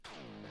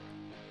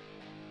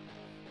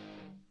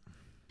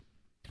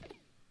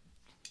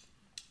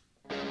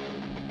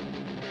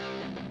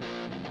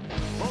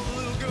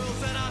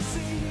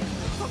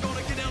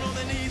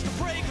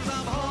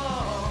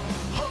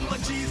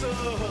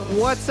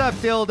What's up,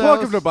 dildos?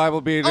 Welcome to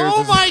Bible Beaters.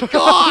 Oh my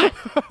God!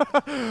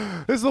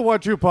 This is the One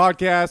True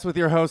Podcast with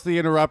your host, the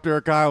Interrupter,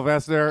 Kyle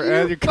Vestner,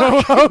 and your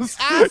fucking co-host,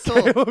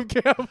 asshole. Caleb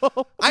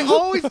Campbell. I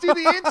always do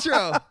the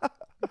intro.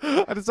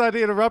 I decided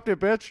to interrupt it,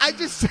 bitch. I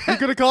just You're said,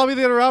 gonna call me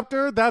the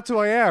Interrupter? That's who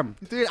I am.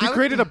 Dude, you I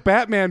created a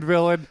Batman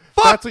villain.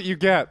 Fuck! That's what you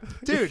get,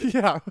 Dude.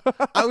 Yeah.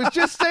 I was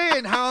just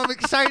saying how I'm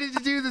excited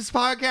to do this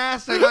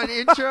podcast. I got an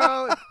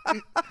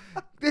intro.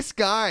 This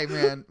guy,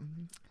 man.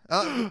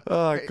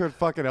 I couldn't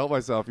fucking help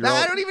myself. You're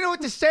I don't even know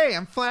what to say.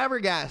 I'm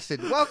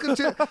flabbergasted. Welcome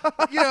to,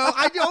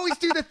 I always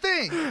do the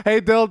thing.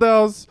 Hey,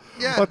 dildos.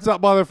 Yeah. What's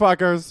up,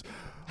 motherfuckers?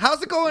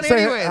 How's it going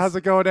Say, anyways? how's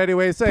it going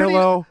anyway? Say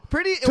hello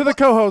to the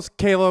co-host,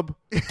 Caleb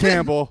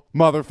Campbell,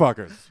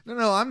 motherfuckers.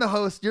 No, I'm the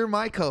host. You're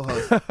my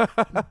co-host.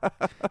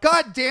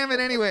 God damn it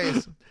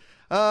anyways.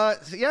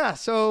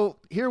 So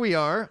here we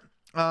are,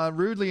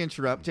 rudely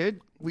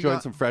interrupted. We Joined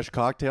got some fresh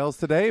cocktails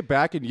today,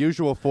 back in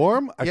usual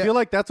form. I Yeah. feel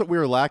like that's what we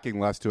were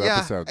lacking last two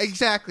episodes.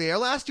 Exactly. Our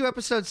last two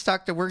episodes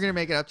sucked, and we're going to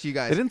make it up to you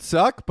guys. They didn't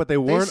suck, but they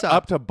weren't sucked.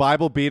 up to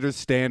Bible Beaters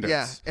standards.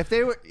 Yeah. If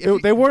they were...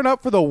 They weren't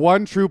up for the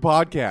One True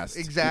Podcast.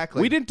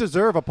 Exactly. We didn't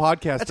deserve a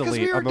podcast That's because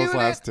delete we were on those doing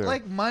last it two.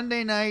 like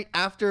Monday night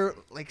after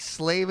like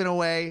slaving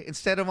away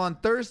instead of on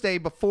Thursday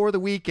before the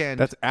weekend.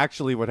 That's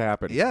actually what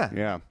happened. Yeah.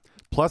 Yeah.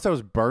 Plus, I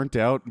was burnt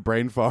out,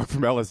 brain fog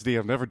from LSD.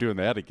 I'm never doing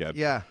that again.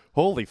 Yeah.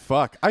 Holy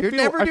fuck. I You're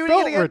never doing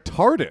felt it again?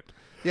 retarded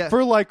Yeah.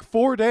 for like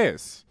 4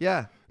 days.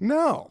 Yeah.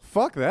 No.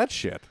 Fuck that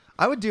shit.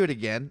 I would do it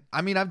again.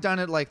 I mean, I've done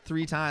it like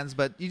 3 times,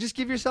 but you just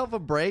give yourself a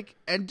break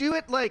and do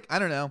it like, I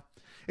don't know.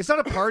 It's not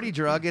a party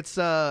drug. It's,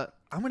 I'm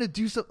going to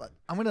do something.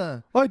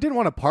 Well, I didn't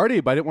want to party,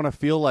 but I didn't want to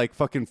feel like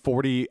fucking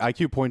 40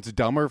 IQ points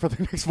dumber for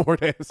the next 4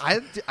 days.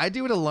 I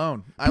do it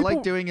alone. I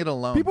like doing it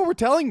alone. People were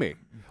telling me.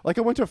 Like,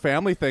 I went to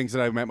family things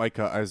and I met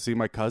I see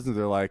my cousins.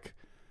 They're like,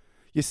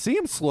 you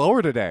seem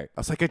slower today. I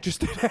was like, I just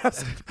did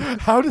ask.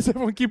 How does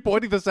everyone keep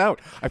pointing this out?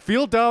 I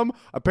feel dumb.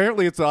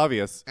 Apparently, it's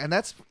obvious. And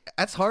that's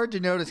hard to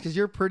notice because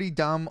you're pretty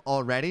dumb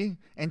already.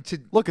 And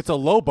Look, it's a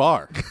low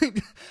bar.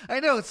 I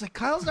know, it's like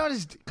Kyle's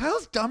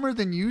dumber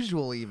than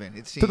usual. Even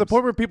it seems To the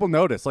point where people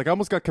notice. Like, I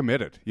almost got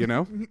committed, you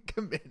know?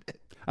 committed.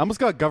 I almost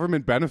got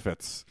government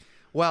benefits.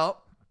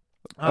 Well,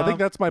 I think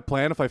that's my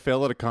plan if I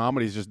fail at a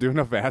comedy is just do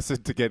enough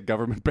acid to get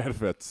government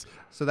benefits.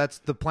 so that's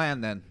the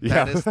plan then.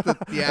 Yeah. That is the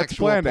That's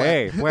actual plan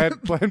A.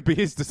 Plan B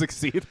is to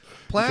succeed in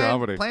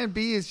comedy. Plan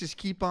B is just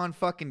keep on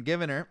fucking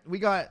giving her. We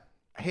got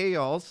hey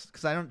y'alls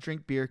because I don't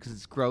drink beer because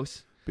it's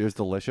gross. Beer's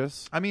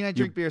delicious. I mean, I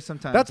drink beer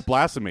sometimes. That's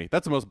blasphemy.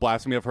 That's the most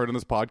blasphemy I've heard in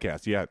this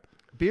podcast yet.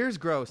 Beer's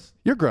gross.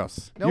 You're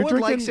gross. No you're one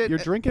drinking, likes it. You're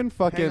drinking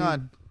fucking.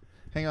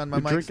 Hang on. My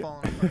you're mic's drinking-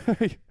 falling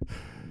apart.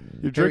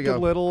 You're There we drinking go.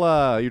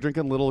 little. You're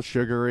drinking little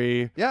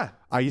sugary Yeah,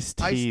 iced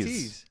teas. iced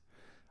teas.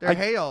 They're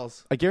hey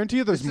y'alls. I guarantee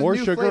you, there's This is more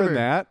new sugar flavor. in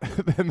that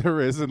than there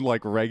is in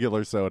like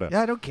regular soda.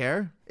 Yeah, I don't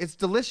care. It's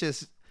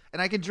delicious,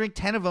 and I can drink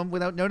 10 of them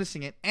without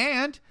noticing it.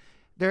 And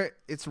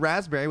it's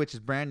raspberry, which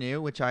is brand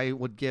new, which I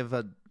would give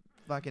a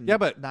fucking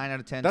 9 out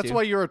of 10. That's to.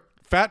 why you're a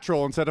fat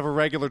troll instead of a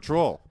regular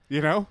troll.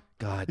 You know,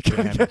 God You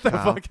damn get it, that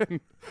Kyle.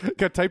 fucking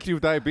got type 2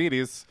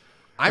 diabetes.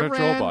 I and a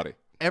troll ran body.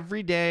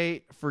 every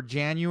day for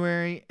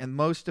January and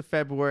most of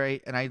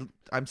February, and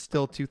I'm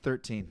still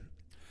 213.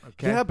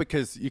 Okay. Yeah,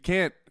 because you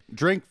can't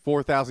drink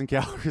 4,000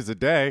 calories a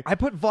day. I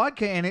put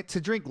vodka in it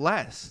to drink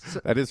less. So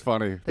That is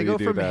funny. they that go you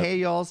do from that. hey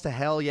y'alls to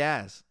hell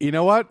yes. You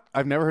know what?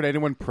 I've never heard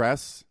anyone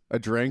press a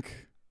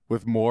drink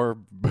with more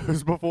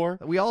booze before.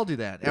 We all do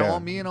that. Yeah. All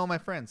me and all my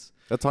friends.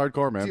 That's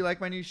hardcore, man. Do you like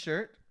my new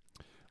shirt?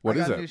 What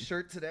I is got it? a new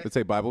shirt today. Does it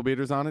say Bible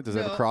Beaters on it? Does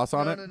it have a cross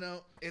on it?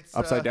 No. It's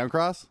Upside down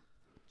cross?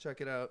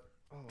 Check it out.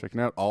 Oh. Checking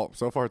out all.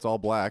 So far, it's all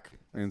black,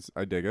 and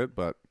I dig it.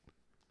 But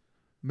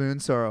Moon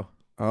Sorrow.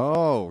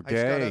 oh, I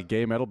just got gay, a-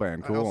 gay metal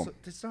band, cool.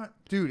 It's not,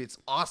 dude. It's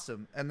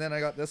awesome. And then I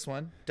got this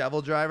one,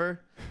 Devil Driver,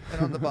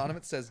 and on the bottom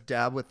it says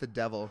 "Dab with the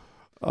Devil."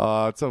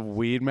 It's a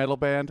weed metal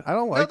band. I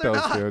don't like they're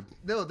those, not. dude.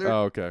 No, they're.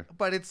 Oh, okay.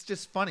 But it's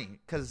just funny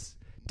because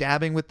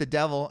dabbing with the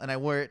devil, and I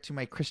wear it to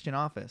my Christian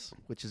office,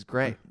 which is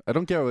great I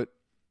don't get what.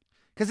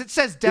 because it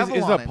says devil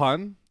Is on it a it.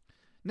 pun?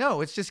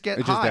 No, it's just get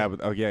It's high. just dab.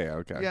 Oh yeah,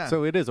 okay. Yeah.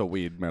 So it is a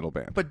weed metal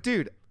band. But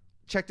dude,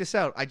 check this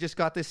out. I just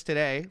got this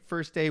today.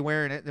 First day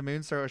wearing it, the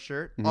Moon Sorrow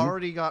shirt.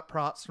 Already got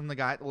props from the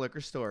guy at the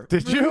liquor store.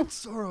 Did you? Moon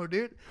Sorrow,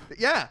 dude.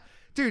 Yeah,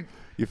 dude.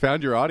 You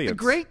found your audience. The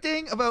great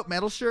thing about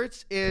metal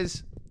shirts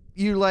is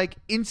you like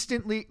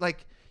instantly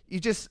like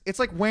it's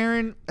like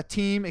wearing a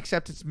team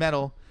except it's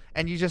metal,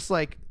 and you just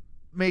like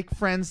make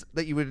friends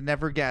that you would have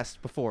never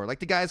guessed before. Like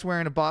the guy's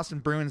wearing a Boston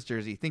Bruins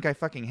jersey. Think I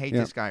fucking hate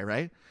this guy,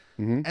 right?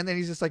 Mm-hmm. And then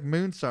he's just like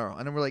Moon Sorrow,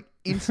 and then we're like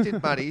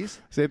instant buddies.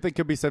 Same thing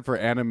could be said for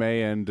anime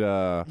and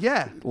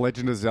Yeah.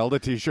 Legend of Zelda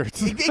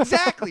T-shirts.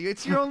 Exactly.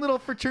 It's your own little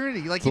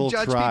fraternity. Like you Little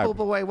judge tribe.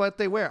 people by what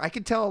they wear. I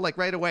can tell like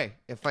right away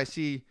if I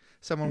see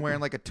someone wearing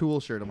like a Tool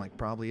shirt. I'm like,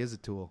 probably is a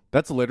Tool.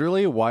 That's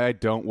literally why I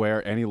don't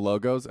wear any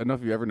logos. I don't know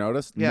if you've ever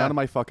noticed. Yeah. None of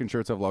my fucking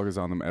shirts have logos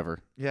on them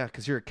ever. Yeah,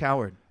 because you're a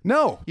coward.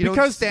 No, You don't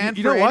because stand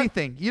you for know what?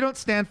 anything. You don't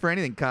stand for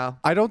anything, Kyle.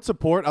 I don't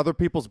support other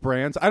people's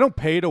brands. I don't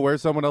pay to wear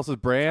someone else's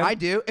brand. I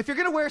do. If you're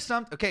gonna wear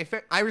something, okay,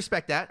 fair, I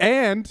respect that.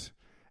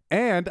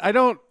 and I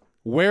don't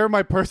wear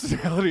my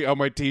personality on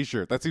my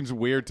T-shirt. That seems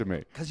weird to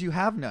me. Because you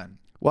have none.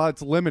 Well,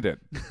 it's limited.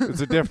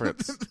 It's a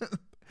difference.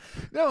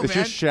 No, It's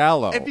man. just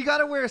shallow. If you got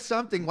to wear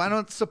something, why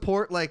don't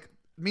support like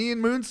me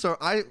and Moonstar?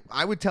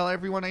 I would tell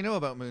everyone I know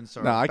about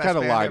Moonstar. No, I Best kind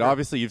of band lied. ever.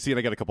 Obviously, you've seen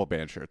I got a couple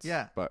band shirts.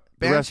 Yeah. But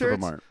Band the rest shirts of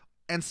them aren't.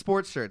 and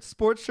sports shirts.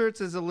 Sports shirts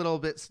is a little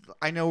bit.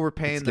 I know we're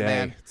paying It's the gay.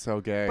 man. It's so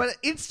gay. But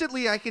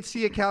instantly, I could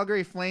see a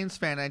Calgary Flames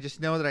fan. And I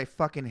just know that I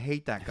fucking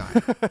hate that guy.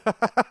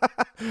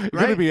 You're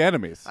going to right? be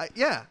enemies.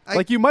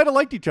 Like You might have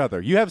liked each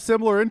other. You have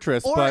similar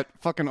interests, Or- but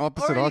fucking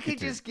opposite or you hockey could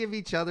teams. just give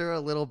each other a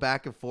little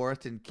back and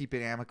forth and keep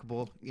it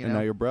amicable. You And know.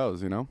 now you're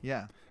bros, you know?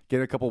 Yeah.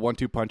 Get a couple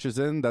 1-2 punches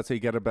in. That's how you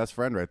get a best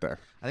friend right there.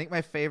 I think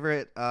my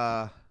favorite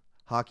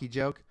hockey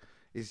joke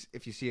is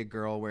if you see a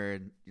girl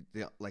wearing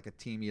like a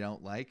team you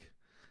don't like.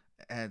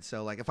 And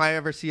so, like, if I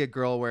ever see a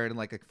girl wearing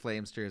like a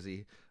Flames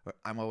jersey,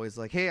 I'm always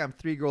like, "Hey, I'm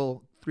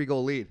 3-goal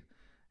lead."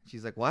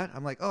 She's like, "What?"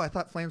 I'm like, "Oh, I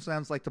thought Flames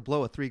fans like to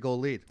blow a 3-goal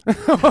lead."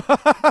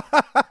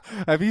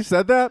 Have you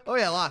said that? Oh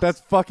yeah, lots. That's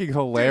fucking Dude,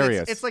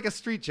 hilarious. it's like a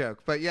street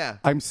joke, but yeah,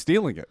 I'm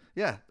stealing it.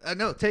 yeah.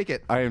 No, take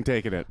it. I am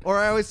taking it. Or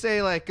I always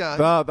say like, The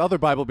other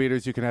Bible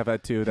beaters, you can have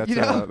that too. That's You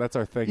know- that's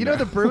our thing. you know, now.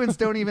 the Bruins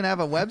don't even have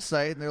a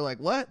website, and they're like,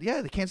 "What?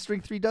 Yeah, they can't string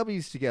 3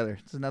 W's together."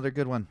 It's another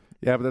good one.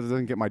 Yeah, but that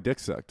doesn't get my dick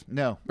sucked.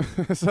 No,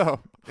 So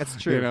that's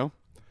true. You know,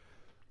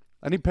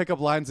 I need pickup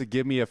lines that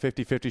give me a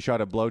 50-50 shot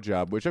at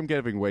blowjob, which I'm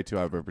giving way too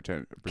out of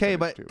a Okay,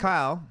 but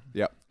Kyle,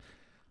 Yep.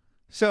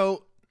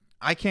 so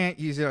I can't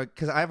use it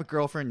because I have a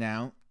girlfriend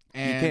now. You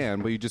And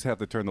can, but you just have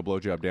to turn the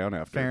blowjob down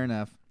after. Fair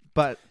enough.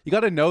 But You got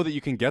to know that you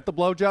can get the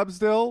blowjob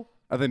still,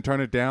 and then turn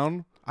it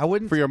down I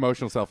wouldn't for your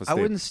emotional I self-esteem.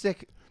 wouldn't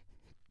stick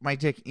my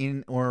dick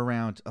in or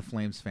around a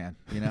Flames fan,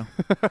 you know?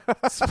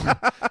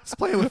 It's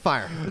playing with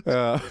fire.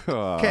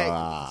 Okay,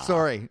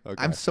 sorry. okay.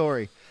 I'm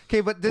sorry.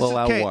 Okay, but this We'll is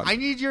allow okay. one. I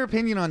need your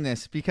opinion on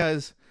this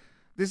because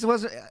this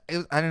wasn't.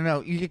 I don't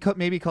know. You could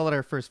maybe call it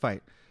our first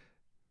fight.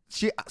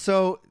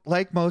 So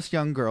like most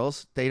young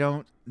girls, they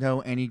don't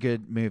know any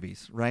good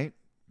movies, right?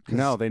 'Cause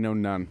No, they know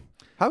none.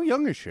 How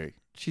young is she?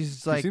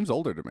 she's She like seems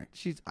older to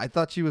me. I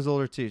thought she was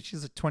older too.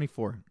 She's like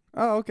 24.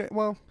 Oh, okay.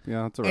 Well,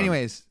 yeah, that's all right.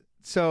 Anyways,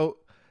 so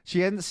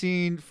she hadn't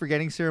seen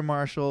Forgetting Sarah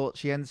Marshall.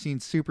 She hadn't seen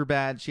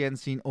Superbad. She hadn't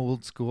seen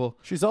Old School.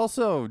 She's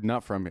also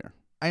not from here,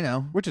 I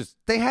know. which is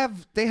They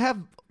have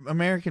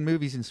American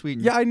movies in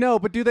Sweden. yeah, I know.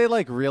 But do they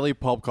like really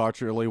pulp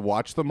culturally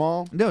watch them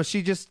all? No,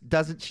 she just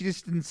doesn't. She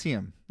just didn't see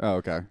them. Oh,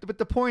 okay. But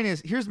the point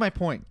is, here's my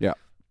point. Yeah.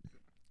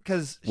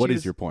 Because What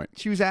is your point?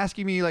 She was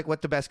asking me like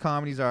what the best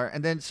comedies are,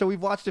 and then so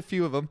we've watched a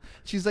few of them.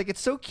 She's like,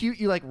 "It's so cute,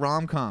 you like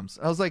rom-coms."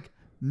 I was like,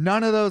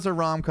 "None of those are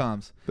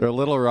rom-coms." They're a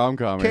little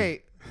rom-com.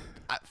 Okay,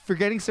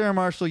 Forgetting Sarah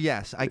Marshall,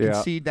 yes, I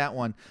concede that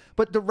one,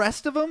 but the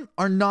rest of them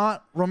are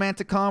not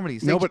romantic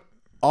comedies. No, but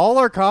all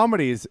our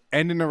comedies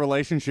end in a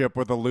relationship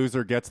where the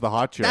loser gets the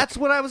hot chick. that's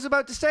what I was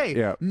about to say.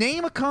 Yeah.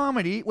 Name a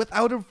comedy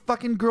without a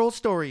fucking girl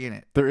story in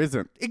it. There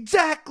isn't.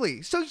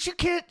 Exactly. So you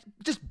can't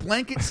just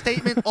blanket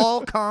statement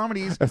all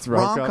comedies That's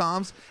rom-com.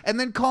 rom-coms and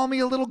then call me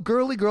a little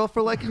girly girl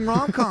for liking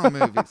rom-com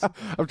movies.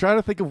 I'm trying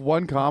to think of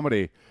one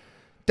comedy.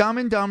 Dumb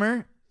and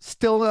Dumber,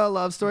 still a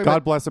love story. God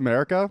but Bless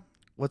America.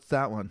 what's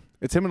that one?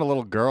 It's him and a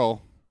little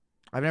girl.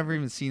 I've never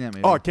even seen that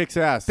movie. Oh, it kicks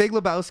ass. Big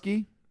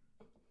Lebowski.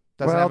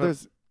 Doesn't well, have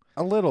there's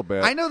a little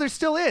bit. I know there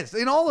still is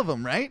in all of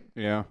them, right?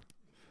 Yeah.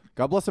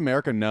 God Bless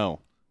America, no.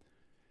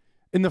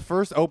 In the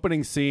first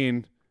opening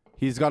scene,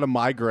 he's got a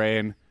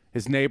migraine.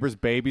 His neighbor's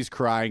baby's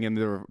crying, and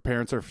their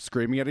parents are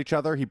screaming at each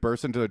other. He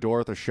bursts into the door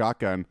with a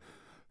shotgun.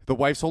 The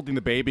wife's holding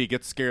the baby,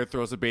 gets scared,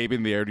 throws the baby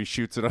in the air, and he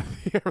shoots it out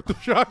of the air with the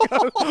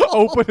shotgun.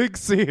 Opening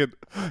scene.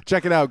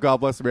 Check it out. God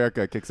Bless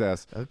America. Kicks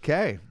ass.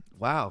 Okay.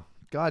 Wow.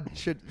 God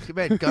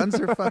man, guns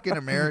are fucking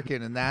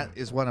American, and that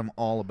is what I'm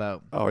all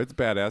about. Oh, it's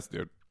badass,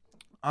 dude.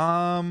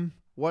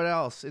 What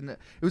else? It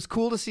was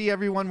cool to see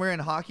everyone wearing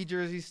hockey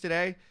jerseys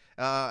today.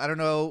 I don't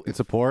know. In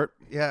support.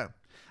 Yeah.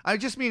 I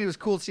just mean it was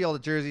cool to see all the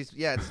jerseys.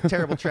 Yeah, it's a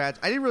terrible tragedy.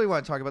 I didn't really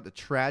want to talk about the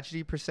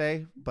tragedy per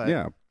se, but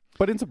Yeah.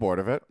 But in support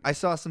of it. I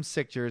saw some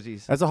sick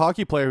jerseys. As a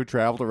hockey player who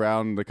traveled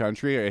around the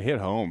country, it hit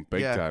home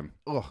big Yeah. time.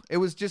 Oh, it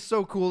was just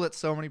so cool that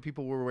so many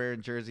people were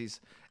wearing jerseys,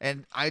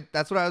 and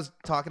that's what I was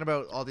talking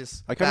about. All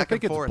this, I kind of back and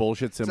think it's forth.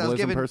 bullshit 'Cause I was symbolism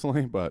giving-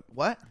 personally, but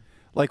What?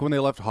 like when they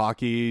left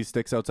hockey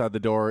sticks outside the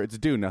door, it's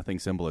do nothing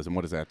symbolism.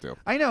 What does that do?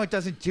 I know it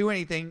doesn't do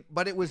anything,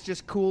 but it was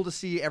just cool to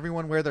see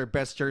everyone wear their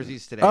best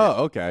jerseys today.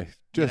 Oh, okay.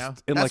 you Just know?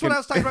 in That's like what an, I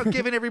was talking about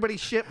giving everybody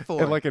shit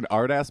for. in like an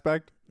art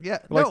aspect. yeah,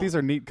 Like no. these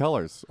are neat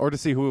colors, or to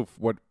see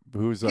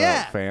who's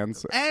Yeah.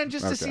 fans, And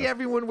just to Okay. see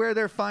everyone wear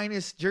their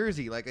finest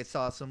jersey. Like I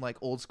saw some like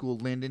old school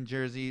Linden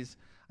jerseys.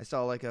 I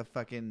saw like a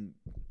fucking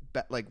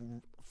like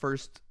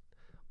first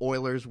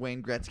Oilers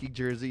Wayne Gretzky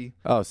jersey.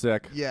 Oh,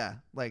 sick. Yeah,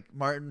 like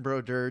Martin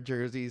Brodeur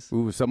jerseys.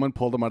 Ooh, someone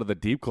pulled them out of the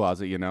deep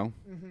closet. You know,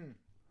 Mm-hmm.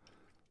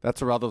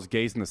 that's where all those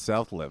gays in the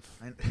South live.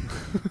 And-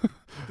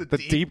 The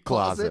deep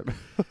closet.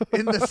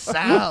 in the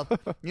South.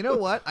 You know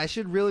what? I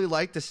should really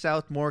like the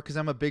South more because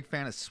I'm a big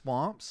fan of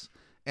swamps.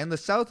 And the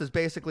South is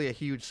basically a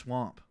huge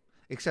swamp,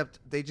 except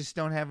they just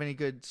don't have any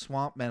good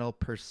swamp metal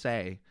per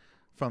se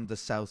from the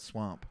South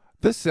swamp.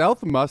 The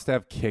South must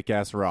have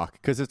kick-ass rock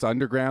because it's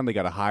underground. They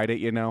got to hide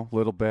it, a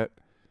little bit.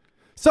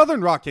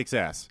 Southern rock kicks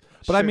ass,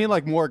 but I Sure. mean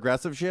like more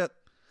aggressive shit.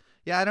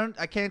 Yeah,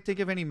 I can't think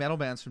of any metal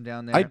bands from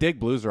down there. I dig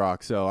blues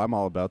rock, so I'm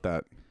all about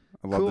that.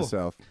 I love the Cool.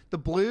 South. The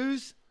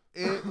blues,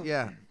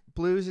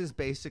 blues is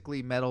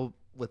basically metal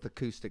with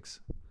acoustics.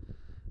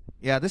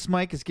 Yeah, this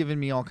mic is giving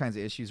me all kinds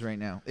of issues right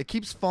now. It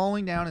keeps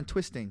falling down and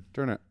twisting.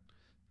 Turn it.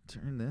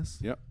 Turn this.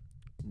 Yep.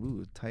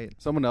 Ooh, tight.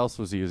 Someone else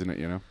was using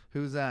it,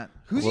 Who's that?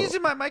 Who's little-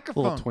 using my Little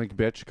microphone? twink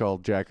bitch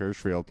called Jack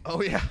Hirschfield.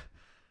 Oh yeah,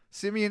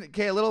 Simeon.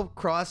 Okay, a little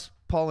cross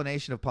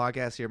pollination of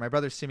podcasts here. My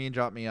brother Simeon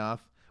dropped me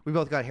off. We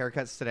both got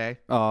haircuts today.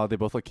 They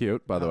both look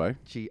cute, by the way.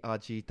 Gee,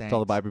 thanks. It's all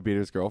the Bible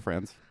Beaters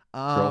girlfriends.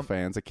 Girl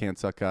fans that can't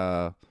suck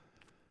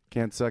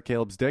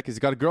Caleb's dick. He's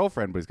got a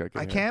girlfriend, but he's got good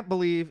I hair. can't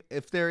believe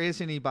if there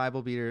is any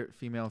Bible beater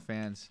female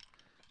fans.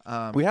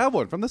 We have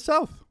one from the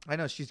South. I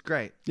know she's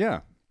great.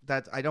 Yeah.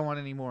 I don't want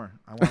any more.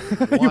 I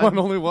want one. You want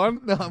only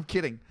one? No, I'm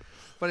kidding.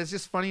 But it's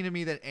just funny to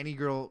me that any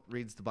girl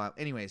reads the Bible.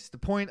 Anyways, the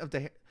point of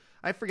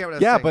I forget what I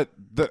was saying. Yeah,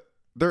 but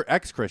they're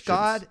ex-Christians.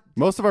 God-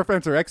 Most of our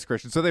friends are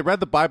ex-Christians, so they read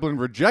the Bible and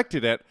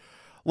rejected it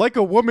like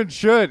a woman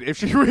should if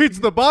she reads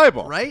the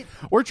Bible. Right?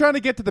 We're trying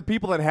to get to the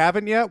people that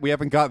haven't yet. We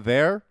haven't got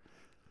there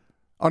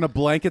on a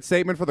blanket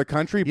statement for the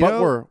country, You but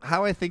know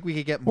how I think we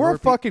could get more we're a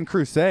fucking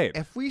crusade.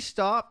 If we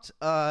stopped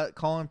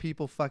calling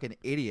people fucking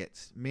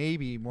idiots,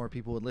 maybe more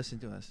people would listen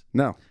to us.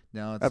 No,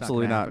 No, it's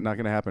absolutely not. not. Not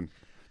going to happen.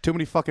 Too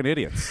many fucking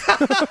idiots.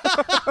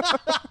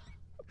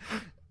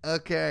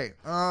 Okay.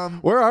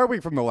 Where are we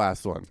from the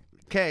last one?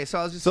 Okay. So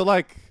I was just. So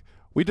like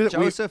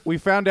Joseph, we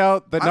found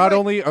out that I'm not like-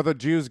 only are the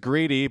Jews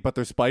greedy, but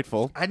they're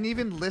spiteful. I didn't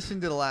even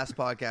listen to the last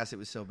podcast. It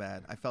was so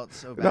bad. I felt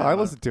so bad. No, I about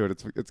listened to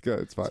it. It's good.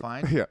 It's fine.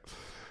 fine? Yeah,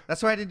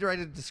 That's why I didn't write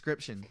a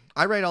description.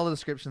 I write all the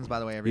descriptions, by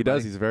the way. he Everybody.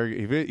 does.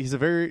 He's a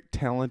very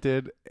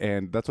talented,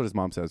 and that's what his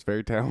mom says.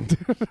 Very talented,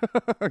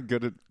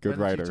 good When did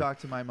writer. you talk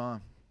to my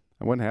mom?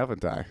 And when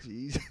haven't I?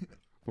 Jeez.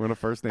 We're on a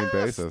first name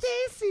basis.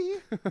 Stacy.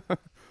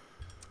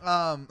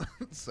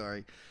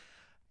 Sorry.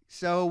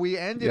 So we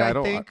ended, Yeah, I I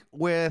don't- think,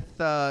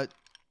 with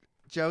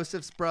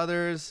Joseph's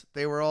brothers.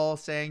 They were all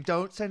saying,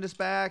 "Don't send us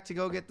back to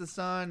go get the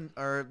son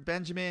or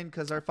Benjamin,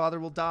 because our father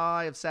will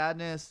die of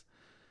sadness."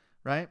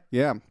 Right.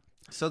 Yeah,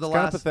 So the it's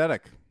kind of last,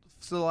 pathetic.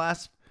 so the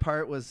last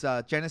part was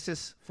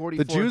Genesis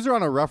 44. The Jews are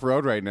on a rough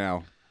road right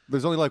now.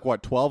 There's only like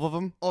 12 of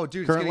them. Oh,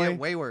 dude, it's currently gonna get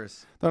way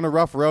worse. They're on a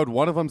rough road.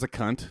 One of them's a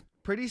cunt.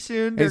 Pretty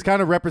soon, He's kind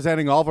of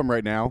representing all of them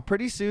right now.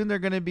 pretty soon they're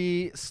going to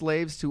be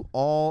slaves to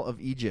all of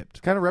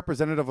Egypt. Kind of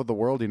representative of the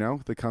world, The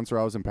cunts are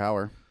always in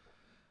power.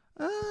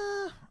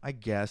 I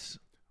guess.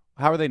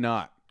 How are they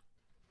not?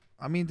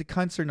 I mean, the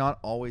cunts are not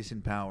always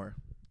in power.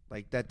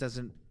 Like that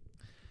doesn't.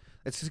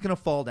 It's just gonna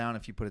fall down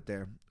if you put it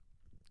there.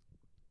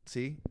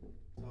 See?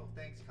 Oh,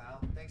 thanks, Kyle.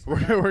 Thanks. We're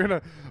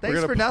gonna Thanks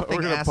we're for gonna, nothing,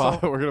 we're gonna asshole.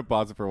 we're gonna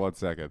pause it for 1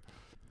 second.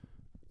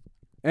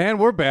 And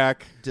we're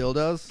back.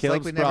 Dildos. It's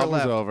Caleb's like we never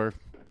problem's left. over.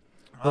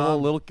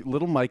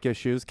 Little mic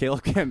issues.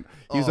 Caleb can't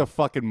use Oh. a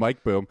fucking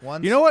mic boom.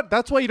 Once- You know what?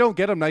 That's why you don't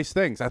get him nice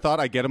things. I thought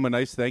I'd get him a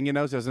nice thing, so he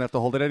doesn't have to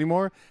hold it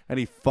anymore, and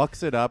he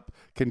fucks it up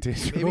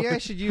continually. Maybe I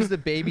should use the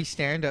baby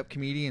stand-up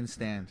comedian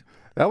stand.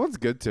 That one's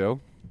good too.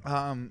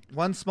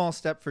 One small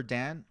step for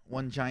Dan,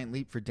 one giant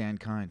leap for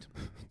Dankind.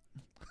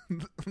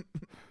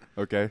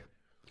 Okay.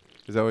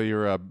 Is that what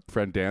your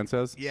friend Dan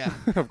says? Yeah.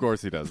 Of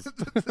course he does.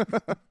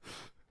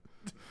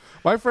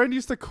 My friend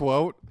used to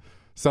quote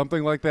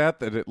something like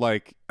that it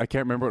like I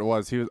can't remember what it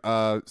was. He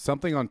was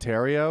something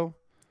Ontario.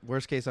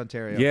 Worst case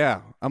Ontario.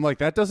 Yeah. I'm like,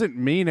 that doesn't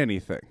mean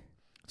anything.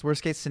 It's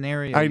worst case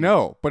scenario. I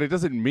know, but it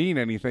doesn't mean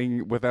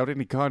anything without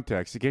any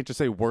context. You can't just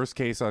say worst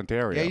case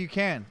Ontario. Yeah, you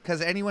can,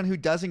 because anyone who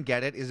doesn't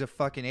get it is a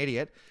fucking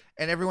idiot,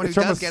 and everyone It's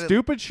who from a does get it,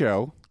 stupid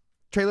show.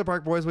 Trailer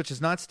Park Boys, which is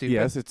not stupid.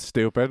 Yes, it's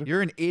stupid.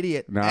 You're an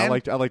idiot. No, I And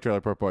like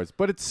Trailer Park Boys,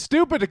 but it's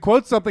stupid to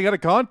quote something out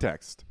of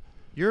context.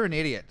 You're an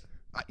idiot.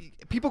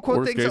 People quote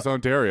Worst things. case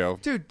Ontario.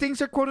 Dude,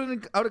 things are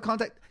quoted out of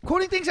context.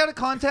 Quoting things out of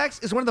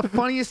context is one of the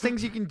funniest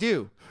things you can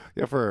do.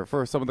 Yeah, for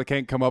someone that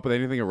can't come up with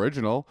anything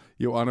original,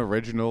 you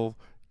unoriginal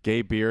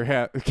gay beer Oh,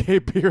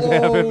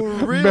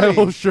 having, really?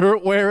 metal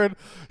shirt wearing,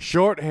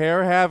 short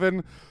hair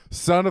having,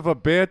 son of a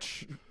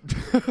bitch.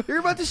 You're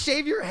about to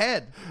shave your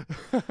head.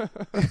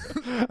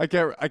 I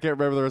can't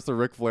remember the rest of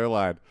the Ric Flair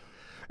line.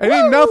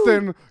 Ain't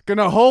nothing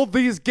gonna hold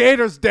these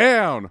gators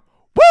down.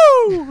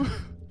 Woo!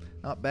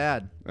 Not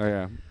bad. Oh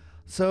yeah.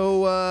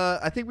 So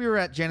I think we were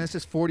at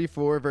Genesis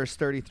 44, verse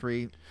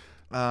 33.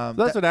 So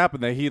that's what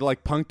happened. He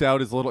like punked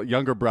out his little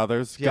younger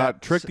brothers, Yeah.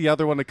 tricked the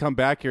other one to come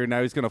back here, and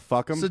now he's gonna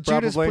fuck him. So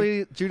Judas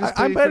probably. Judas I'm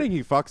pleaded for- betting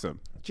he fucks him.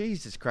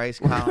 Jesus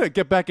Christ, We're Kyle. gonna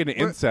get back into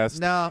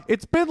incest. no.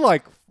 It's been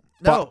like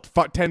No.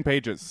 10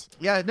 pages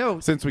Yeah, no.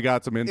 since we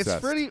got some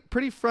incest. It's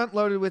pretty front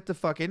loaded with the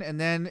fucking, and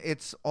then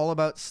it's all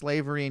about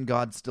slavery and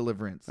God's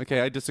deliverance.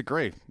 Okay, I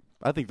disagree.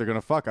 I think they're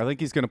gonna fuck. I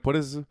think he's gonna put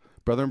his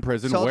brother in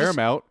prison, So I'll wear just-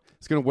 him out.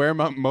 He's gonna wear him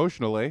out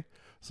emotionally,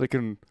 so he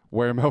can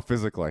wear him out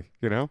physically.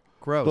 You know,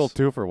 Gross. little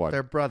 2 for 1.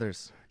 They're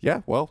brothers.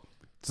 Yeah, well,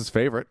 it's his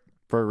favorite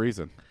for a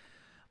reason.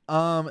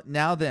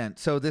 Now then,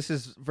 so this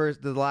is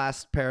the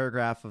last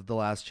paragraph of the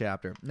last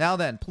chapter. Now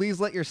then, please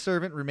let your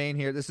servant remain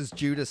here. This is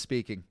Judah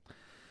speaking.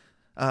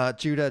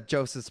 Judah,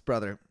 Joseph's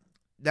brother.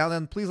 Now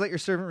then, please let your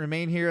servant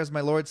remain here as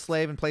my lord's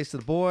slave in place of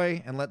the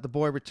boy, and let the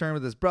boy return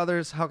with his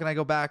brothers. How can I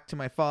go back to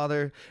my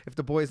father if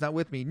the boy is not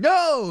with me?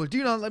 No,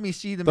 do not let me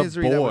see the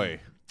misery. The boy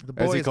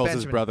as he is calls Benjamin.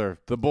 his brother,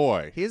 the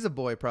boy. He is a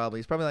boy, probably.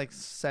 He's probably like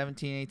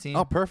 17, 18.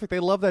 Oh, perfect. They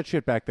love that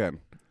shit back then.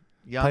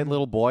 Young. Tight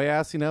little boy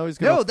ass, He's gonna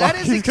No, that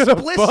fuck, is he's gonna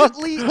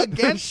explicitly fuck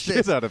against the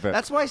this. shit out of it.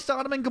 That's why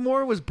Sodom and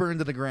Gomorrah was burned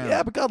to the ground.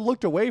 Yeah, but God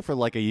looked away for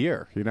like a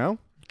year.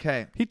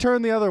 Okay. He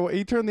turned the other way.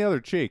 He turned the other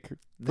cheek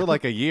for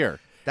like a year.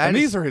 And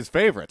these are his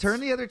favorites. Turn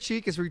the other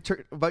cheek is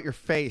about your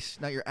face,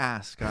 not your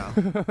ass, Kyle.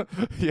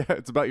 Yeah,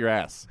 it's about your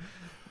ass.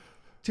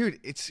 Dude,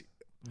 it's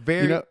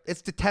very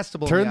it's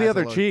detestable. Turn the eyes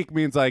other of the Lord. cheek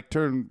means like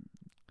turn.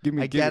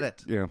 I get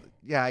it. Yeah.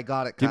 Yeah, I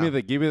got it. Kyle.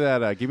 Give me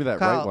that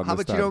Kyle, right one. how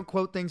this about time. you don't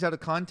quote things out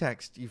of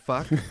context, you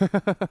fuck?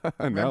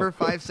 Remember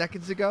 5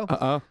 seconds ago?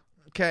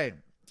 Okay.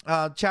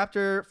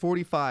 Chapter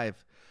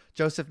 45.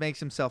 Joseph makes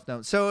himself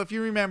known. So if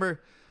you remember,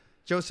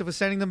 Joseph was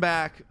sending them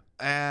back,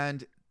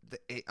 and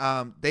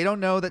they don't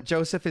know that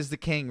Joseph is the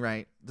king,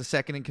 right? The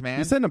second in command.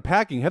 You send them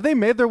packing. Have they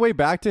made their way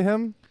back to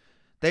him?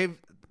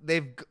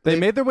 They've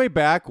made their way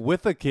back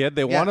with the kid.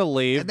 They want to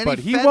leave, but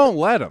he fed won't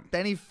let them.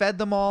 Then he fed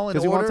them all in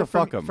 'Cause he order wants to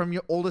fuck 'em. from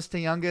your oldest to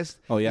youngest.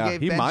 Oh, yeah.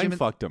 He mind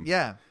fucked them.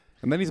 Yeah.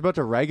 And then he's about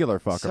to regular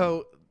fuck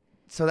him.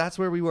 So that's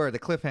where we were, the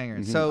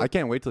cliffhanger. So I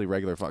can't wait till he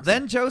regular fucks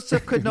then him.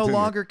 Joseph could no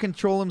longer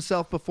control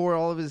himself before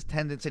all of his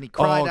attendants, and he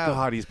cried out,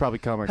 God, he's probably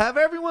coming. "Have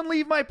everyone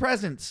leave my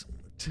presence."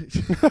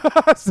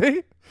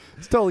 See?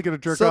 He's totally going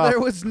to jerk So off. there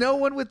was no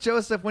one with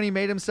Joseph when he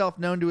made himself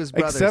known to his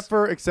brothers.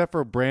 Except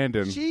for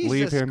Brandon. Jesus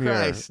Leave him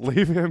Christ. here.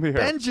 Leave him here.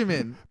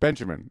 Benjamin.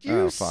 You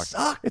You fuck.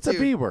 suck, It's dude. a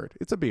B word.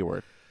 It's a B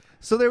word.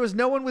 So there was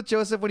no one with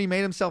Joseph when he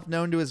made himself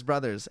known to his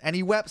brothers, and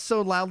he wept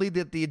so loudly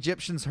that the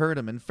Egyptians heard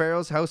him, and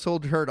Pharaoh's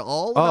household heard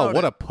all about Oh,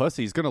 what it. a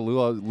pussy. He's going to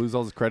lose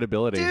all his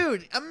credibility.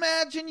 Dude,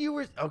 imagine you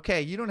were...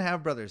 Okay, you don't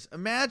have brothers.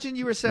 Imagine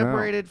you were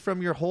separated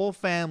from your whole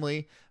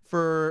family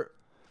for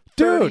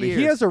 30 Dude, years.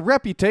 he has a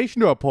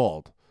reputation to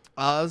uphold.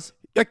 Oz.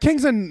 A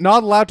king's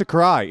not allowed to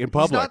cry in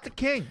public. He's not the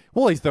king.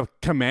 Well, he's the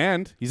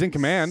command. He's in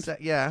command.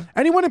 Yeah.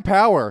 Anyone in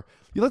power.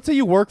 Let's say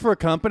you work for a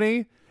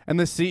company and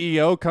the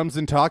CEO comes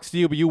and talks to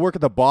you, but you work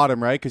at the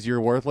bottom, right? Because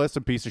you're worthless,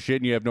 a piece of shit,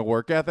 and you have no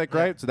work ethic,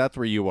 right? So that's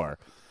where you are.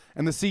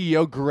 And the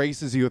CEO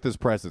graces you with his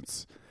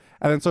presence.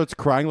 And then starts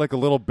crying like a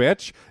little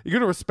bitch. You're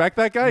going to respect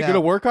that guy? No. You're going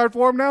to work hard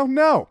for him now?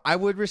 No. I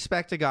would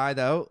respect a guy,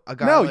 though. A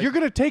guy No, like- you're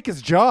going to take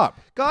his job.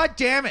 God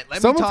damn it.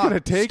 Let Someone's me talk. going to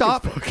take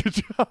Stop his it. fucking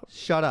job.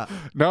 Shut up.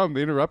 No, I'm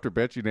the interrupter,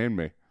 bitch. You named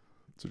me.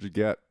 That's what you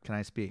get. Can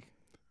I speak?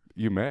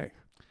 You may.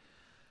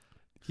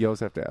 You always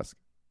have to ask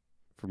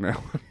from now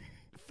on.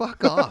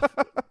 Fuck off.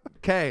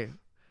 Okay.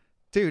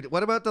 Dude,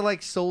 what about the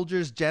like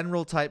soldiers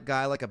general type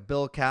guy, like a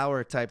Bill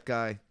Cowher type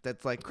guy?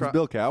 That's like Who's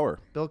Bill Cowher?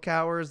 Bill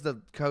Cowher is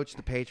the coach of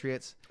the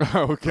Patriots.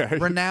 Okay.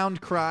 Renowned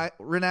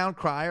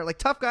crier, like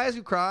tough guys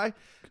who cry.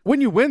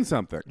 When you win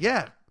something.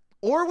 Yeah.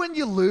 Or when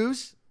you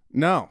lose.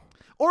 No.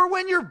 Or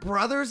when your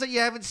brothers that you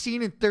haven't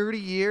seen in 30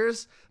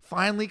 years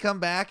finally come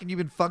back and you've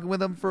been fucking with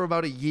them for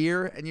about a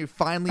year and you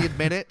finally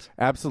admit it.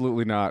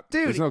 Absolutely not.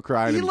 Dude, There's no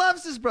crying. He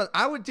loves his brother.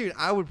 I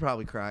would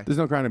probably cry. There's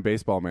no crying in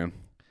baseball, man.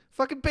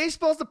 Fucking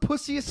baseball's the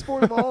pussiest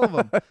sport of all of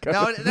them.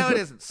 No, it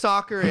isn't.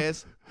 Soccer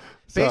is.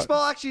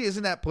 Baseball actually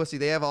isn't that pussy.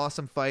 They have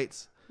awesome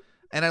fights.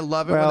 And I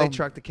love it when they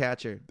truck the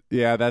catcher.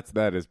 Yeah,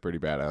 that is pretty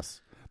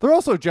badass. They're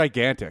also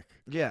gigantic.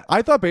 Yeah.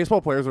 I thought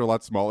baseball players were a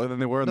lot smaller than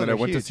they were, and No, then I they're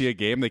went to huge. see a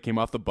game. They came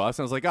off the bus,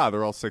 and I was like,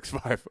 they're all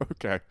 6'5".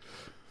 Okay.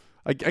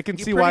 I can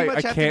You see pretty why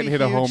much I have to can't be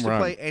hit a huge home to run.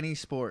 play any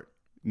sport.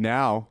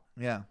 Now,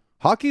 Yeah.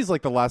 hockey's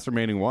like the last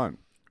remaining one.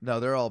 No,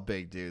 they're all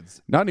big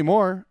dudes. Not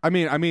anymore. I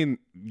mean,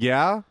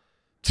 yeah.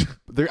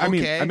 I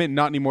Okay. mean,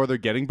 not anymore. They're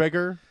getting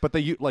bigger, but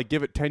they like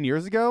give it 10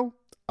 years ago,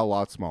 a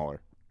lot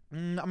smaller.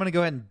 I'm going to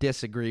go ahead and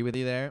disagree with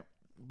you there,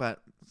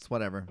 but it's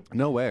whatever.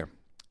 No way.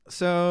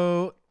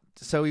 So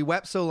he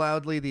wept so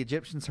loudly the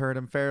Egyptians heard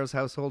him. Pharaoh's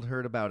household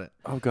heard about it.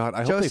 Oh God, I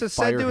hope they Joseph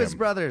fire said to his him.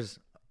 brothers,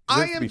 He I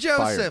has to am be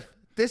Joseph. fired.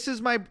 This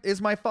is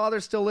my father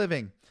still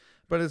living?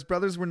 But his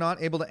brothers were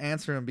not able to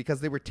answer him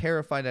because they were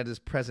terrified at his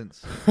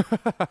presence.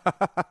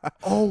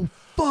 Oh,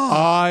 fuck.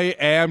 I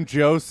am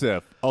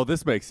Joseph. Oh,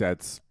 this makes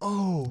sense.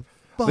 Oh,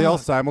 fuck. They all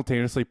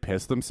simultaneously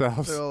piss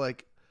themselves. They're all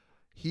like,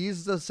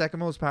 he's the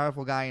second most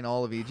powerful guy in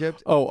all of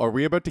Egypt. Oh, are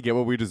we about to get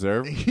what we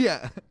deserve?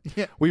 Yeah.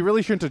 Yeah. We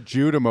really shouldn't have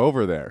Jewed him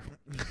over there.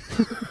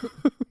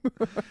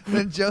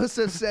 Then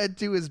Joseph said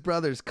to his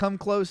brothers, come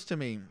close to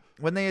me.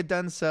 When they had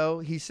done so,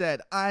 he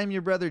said, I am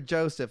your brother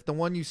Joseph, the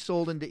one you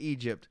sold into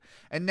Egypt.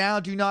 And now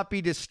do not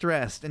be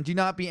distressed, and do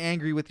not be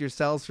angry with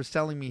yourselves for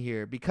selling me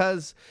here,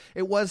 because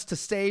it was to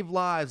save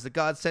lives that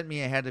God sent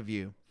me ahead of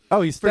you. Oh,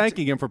 he's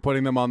thanking him for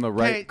putting them on the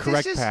right,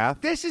 correct path.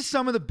 This is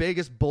some of the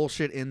biggest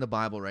bullshit in the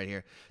Bible right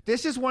here.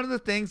 This is one of the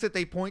things that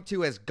they point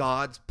to as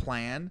God's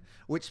plan,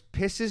 which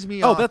pisses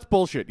me off. Oh, that's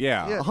bullshit.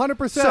 Yeah, Yeah.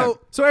 100%.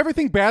 So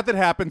everything bad that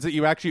happens that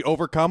you actually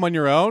overcome on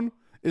your own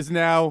is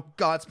now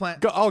God's plan.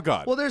 all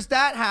God. Well, there's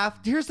that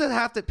half. Here's the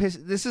half that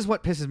this is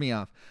what pisses me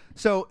off.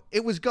 So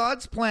it was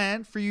God's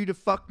plan for you to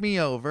fuck me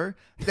over.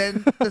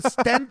 Then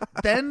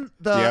then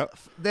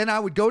I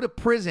would go to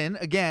prison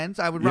again.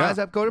 So I would rise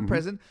up, go to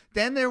prison.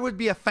 Then there would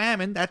be a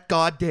famine that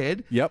God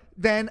did. Yep.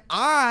 Then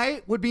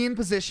I would be in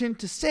position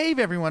to save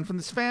everyone from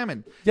this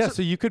famine. Yeah,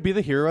 so you could be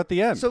the hero at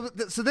the end. So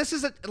this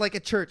is like a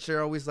church.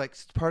 They're always like,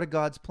 it's part of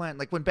God's plan.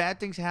 Like when bad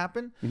things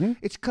happen,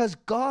 it's because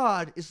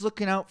God is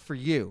looking out for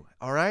you.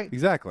 All right?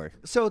 Exactly.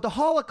 So the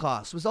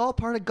Holocaust was all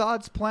part of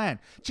God's plan.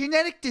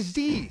 Genetic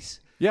disease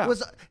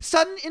was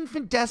sudden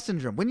infant death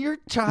syndrome. When your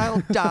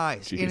child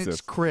dies in its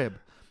crib,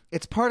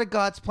 it's part of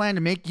God's plan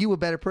to make you a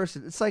better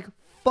person. It's like,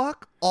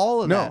 fuck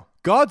all of that. No,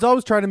 God's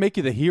always trying to make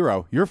you the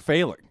hero. You're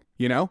failing,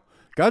 you know?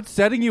 God's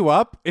setting you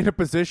up in a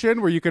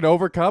position where you can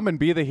overcome and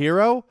be the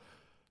hero,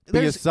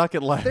 but you suck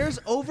at life. There's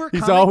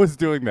overcoming. He's always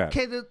doing that.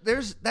 Okay,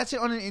 that's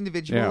on an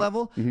individual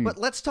level, but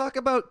let's talk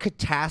about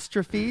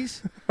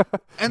catastrophes.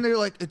 And they're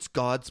like, it's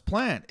God's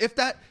plan. If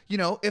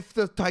if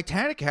the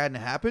Titanic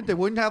hadn't happened, they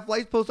wouldn't have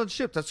lifeboats on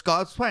ships. That's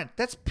God's plan.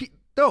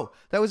 No,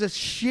 that was a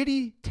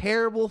shitty,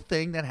 terrible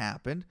thing that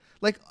happened.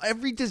 Like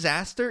every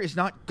disaster is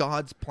not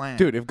God's plan.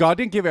 Dude, if God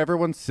didn't give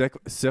everyone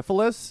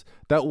syphilis,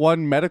 that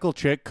one medical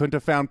chick couldn't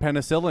have found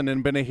penicillin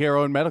and been a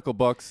hero in medical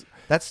books.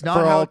 That's not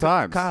for how all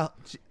times. Kyle,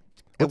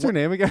 What's her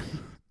name again?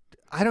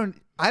 I don't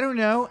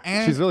know.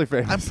 And she's really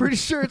famous. I'm pretty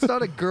sure it's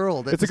not a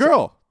girl. It's a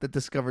girl that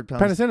discovered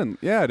penicillin. Penicillin.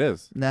 Yeah, it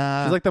is.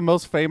 Nah. She's like the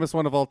most famous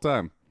one of all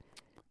time.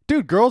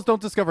 Dude, girls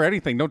don't discover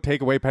anything. Don't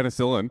take away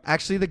penicillin.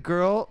 Actually, the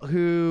girl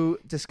who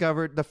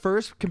discovered the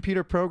first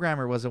computer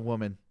programmer was a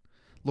woman.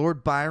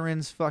 Lord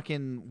Byron's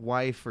fucking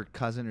wife or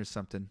cousin or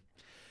something.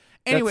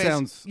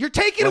 Anyways, you're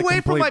taking like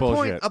away from my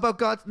bullshit. point about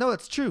God. No,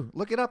 it's true.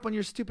 Look it up on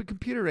your stupid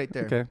computer right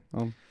there.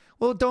 Okay.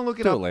 Well, don't look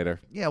it do up. it later.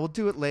 Yeah, we'll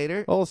do it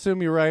later. I'll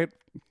assume you're right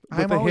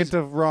with a hint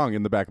of wrong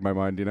in the back of my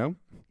mind, you know?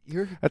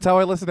 That's how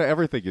I listen to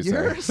everything you say.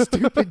 You're a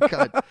stupid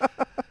cunt.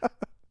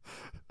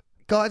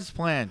 God's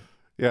plan.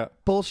 Yeah.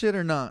 Bullshit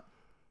or not.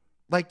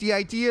 Like the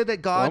idea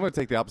that God... Well, I'm going to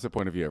take the opposite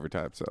point of view every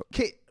time, so...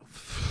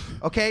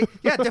 Okay.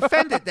 Yeah,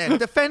 defend it then.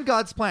 Defend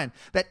God's plan.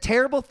 That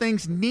terrible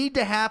things need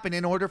to happen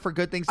in order for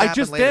good things to happen I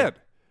just later. did.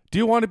 Do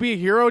you want to be a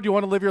hero? Do you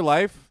want to live your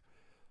life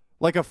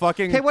like a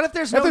fucking... Okay, what if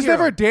there's no If there's hero?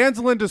 never a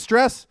damsel in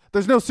distress,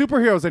 there's no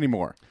superheroes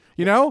anymore.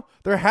 You know?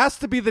 There has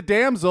to be the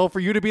damsel for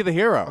you to be the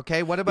hero.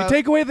 Okay, what about... You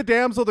take away the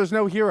damsel, there's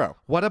no hero.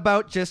 What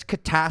about just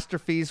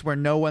catastrophes where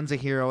no one's a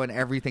hero and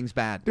everything's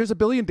bad? There's a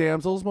billion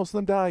damsels. Most of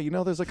them die. You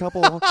know, there's a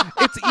couple...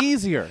 It's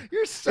easier.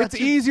 It's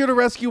easier to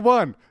rescue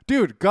one.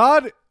 Dude,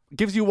 God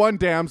gives you one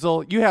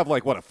damsel. You have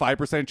like, what, a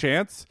 5%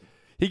 chance?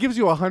 He gives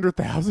you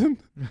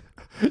 100,000?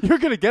 You're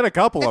going to get a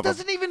couple of them. It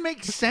doesn't even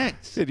make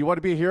sense. Do you want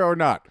to be a hero or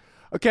not?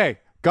 Okay,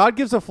 God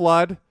gives a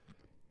flood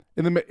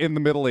in the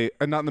Middle East,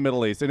 not in the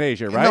Middle East, in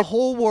Asia, right? In the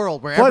whole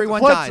world where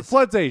everyone dies.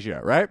 Floods Asia,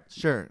 right?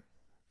 Sure.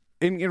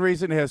 In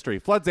recent history,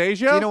 floods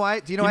Asia. Do you know why?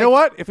 Do you know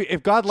what?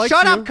 If God likes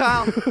Shut you, up,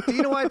 Kyle. Do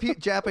you know why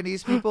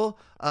Japanese people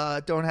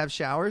don't have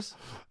showers?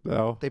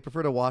 No. They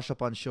prefer to wash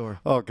up on shore.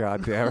 Oh,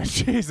 God damn it.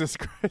 Jesus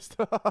Christ.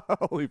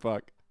 Holy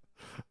fuck.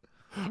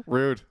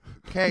 Rude.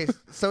 Okay,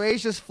 so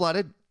Asia's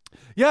flooded.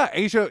 Yeah,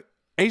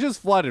 Asia's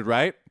flooded,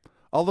 right?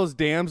 All those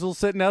damsels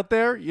sitting out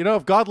there. You know,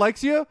 if God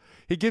likes you,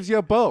 he gives you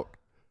a boat.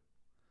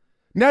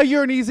 Now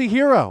you're an easy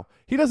hero.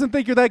 He doesn't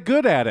think you're that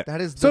good at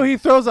it. So he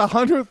throws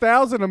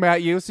 100,000 of them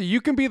at you so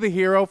you can be the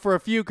hero for a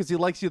few because he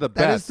likes you the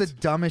best. That is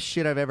the dumbest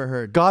shit I've ever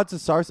heard. God's a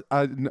narcissist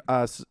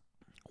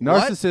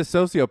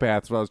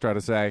sociopath is what I was trying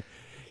to say.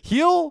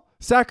 He'll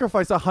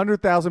sacrifice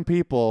 100,000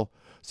 people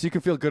so you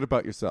can feel good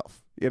about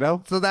yourself, you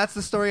know? So that's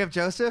the story of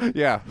Joseph?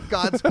 Yeah.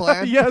 God's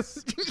plan?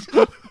 Yes.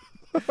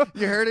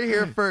 You heard it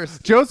here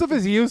first. Joseph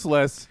is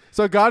useless,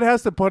 so God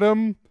has to put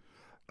him...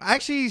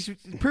 Actually, he's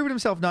proven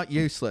himself not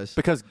useless.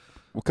 Because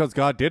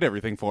God did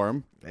everything for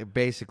him.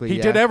 Basically, He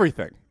did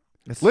everything.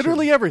 That's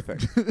literally true. Everything.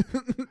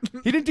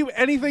 He didn't do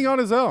anything on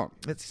his own.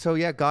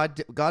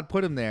 God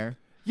put him there.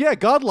 Yeah,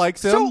 God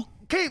likes him. So,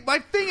 okay, my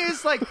thing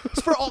is like,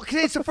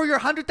 so for your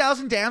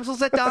 100,000 damsels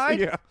that died,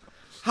 yeah.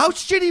 How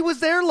shitty was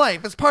their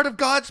life as part of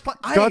God's plan?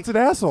 God's an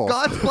asshole.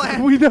 God's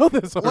plan. We know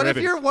this already. What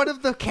if you're one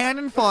of the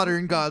cannon fodder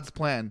in God's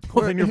plan?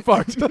 Well, then you're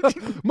fucked.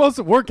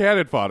 We're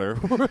cannon fodder.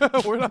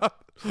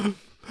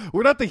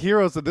 We're not the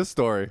heroes of this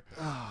story.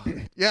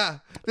 Yeah,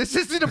 this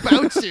isn't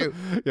about you.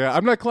 Yeah,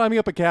 I'm not climbing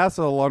up a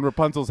castle on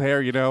Rapunzel's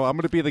hair, you know. I'm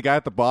going to be the guy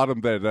at the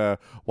bottom that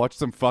watches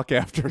them fuck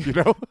after, you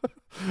know,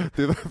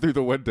 through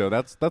the window.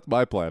 That's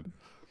my plan.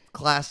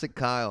 Classic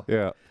Kyle.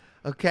 Yeah.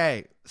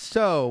 Okay,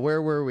 so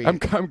where were we? I'm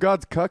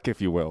God's cuck,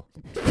 if you will.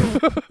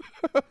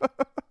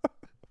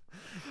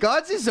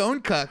 God's his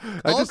own cuck.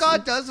 All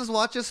God does is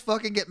watch us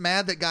fucking get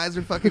mad that guys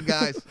are fucking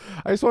guys.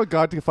 I just want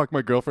God to fuck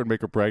my girlfriend and make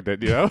her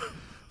pregnant, you know?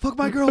 Fuck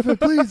my girlfriend,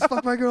 please.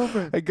 Fuck my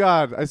girlfriend. Hey,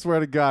 God, I swear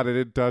to God, I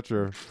didn't touch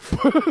her.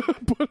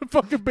 Put a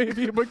fucking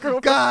baby in my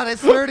girlfriend. God, I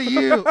swear to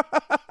you.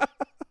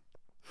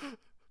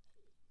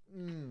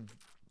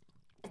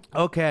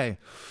 Okay.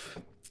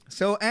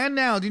 So, and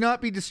now, do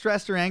not be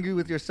distressed or angry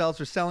with yourselves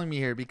for selling me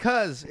here,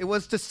 because it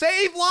was to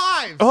save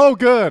lives Oh,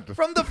 good.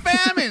 from the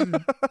famine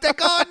that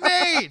God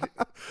made.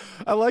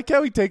 I like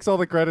how he takes all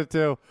the credit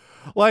too.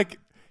 Like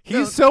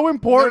he's so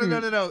important.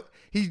 No.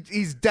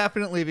 He's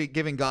definitely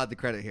giving God the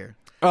credit here.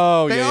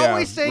 Oh, They yeah.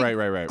 always say,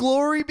 right.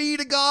 glory be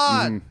to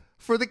God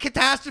for the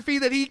catastrophe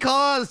that he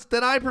caused,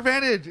 that I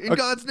prevented in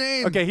God's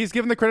name. Okay, he's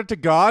giving the credit to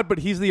God, but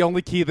he's the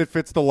only key that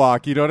fits the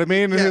lock. You know what I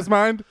mean? In Yeah. his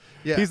mind?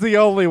 Yeah. He's the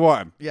only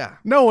one. Yeah.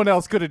 No one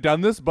else could have done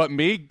this but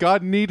me.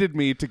 God needed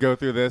me to go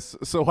through this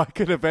so I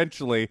could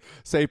eventually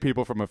save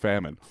people from a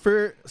famine.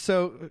 For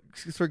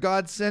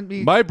God sent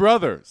me My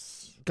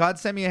brothers. God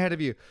sent me ahead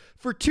of you.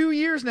 For 2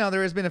 years now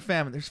there has been a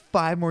famine. There's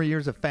 5 more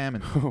years of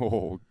famine.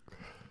 Oh,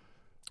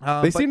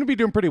 They they seem to be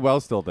doing pretty well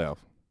still, though.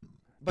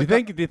 Do but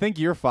you think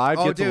year 5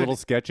 Oh, gets a dude. little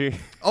sketchy?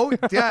 Oh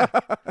yeah.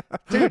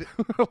 Dude,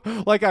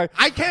 Like I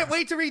can't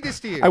wait to read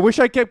this to you. I wish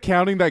I kept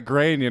counting that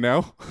grain, you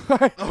know?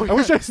 I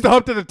wish I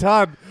stopped at a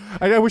ton.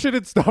 I wish I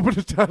didn't stop at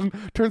a ton.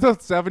 Turns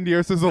out 7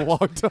 years is a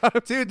long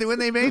time. Dude, when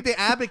they made the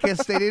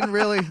abacus, they didn't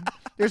really.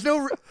 There's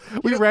no.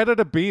 We ran out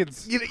of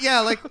beans. Yeah,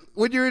 like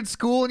when you're in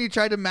school and you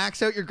tried to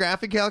max out your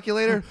graphic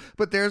calculator,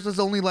 but theirs was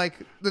only like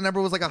the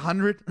number was like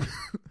 100.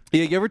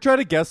 Yeah, you ever try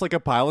to guess like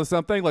a pile of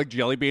something, like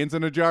jelly beans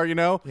in a jar, you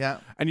know? Yeah.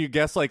 And you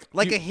guess like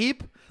Like you- a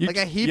heap? you- Like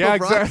a heap yeah, of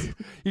rocks?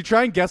 exactly. You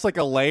try and guess like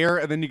a layer,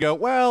 and then you go,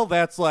 well,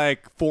 that's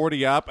like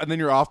 40 up, and then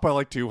you're off by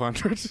like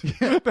 200.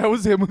 That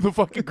was him with the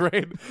fucking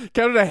grain.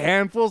 Counted a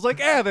handful. It's like,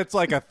 that's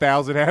like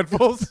 1,000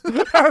 handfuls.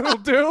 That'll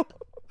do.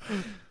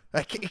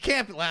 It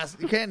can't last.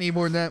 You can't need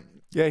more than that.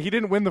 Yeah, he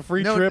didn't win the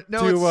free No, trip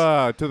no,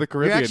 to the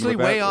Caribbean. You're actually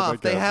with that- way with off.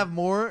 that They guy. have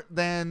more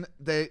than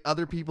the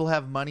other people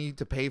have money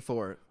to pay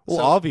for. Well,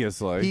 So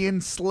obviously. he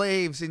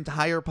enslaves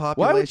entire Why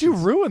populations. would you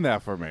ruin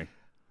that for me?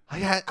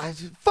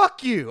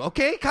 Fuck you,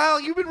 okay,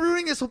 Kyle? You've been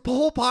ruining this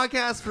whole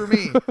podcast for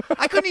me.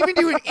 I couldn't even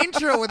do an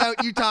intro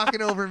without you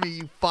talking over me,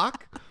 you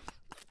fuck.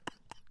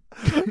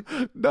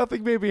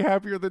 Nothing made me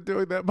happier than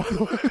doing that, by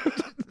the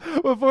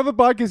way. Before the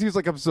podcast, he was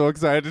like, I'm so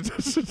excited.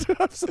 I'm so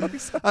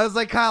excited. I was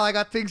like, Kyle, I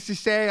got things to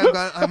say.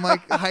 I'm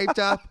like hyped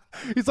up.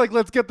 He's like,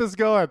 let's get this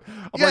going.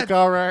 I'm Yeah. like,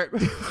 all right.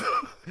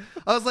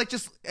 I was like,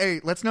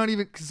 let's not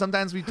even, cause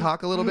sometimes we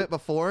talk a little bit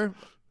before,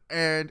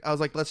 and I was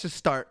like, let's just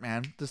start,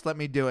 man. Just let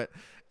me do it.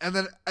 And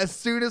then as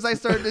soon as I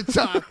started to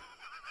talk,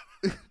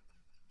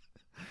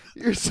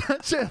 you're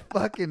such a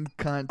fucking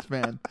cunt,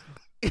 man.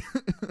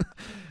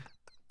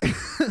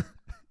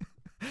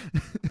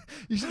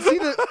 You should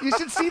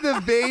see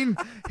the vein.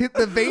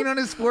 The vein on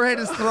his forehead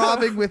is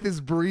throbbing with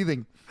his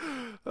breathing.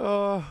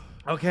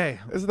 Okay.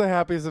 This is the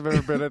happiest I've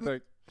ever been, I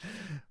think.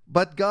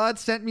 But God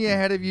sent me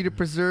ahead of you to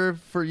preserve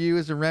for you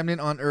as a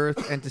remnant on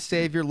earth and to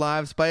save your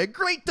lives by a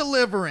great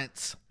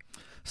deliverance.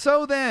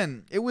 So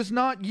then, it was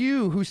not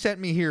you who sent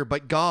me here,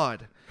 but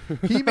God.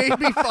 He made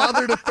me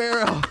father to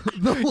Pharaoh.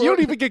 The You Lord- don't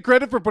even get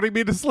credit for putting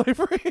me into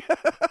slavery.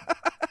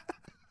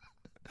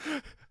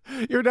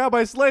 You're now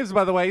my slaves,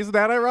 by the way. Isn't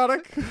that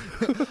ironic?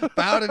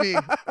 bow to me.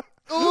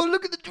 Oh,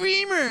 look at the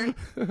dreamer.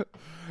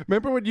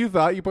 Remember when you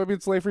thought you put me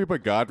in slavery,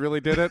 but God really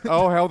did it?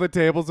 Oh, how the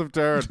tables have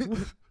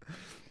turned.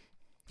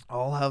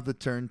 All how the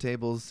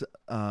turntables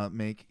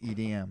make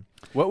EDM.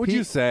 What would He-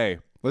 you say?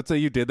 Let's say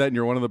you did that and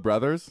you're one of the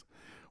brothers.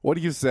 What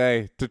do you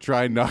say to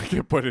try and not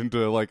get put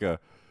into like a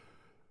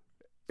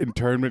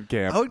internment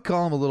camp? I would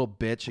call him a little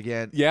bitch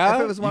again. Yeah?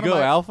 If it was You one go of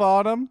my, alpha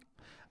on him?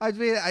 I'd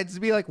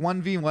just be like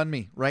 1v1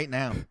 me right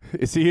now.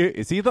 Is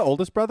he the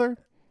oldest brother?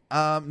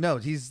 No,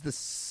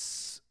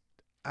 he's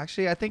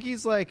actually, I think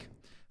he's like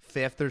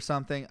 5th or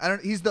something.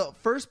 He's the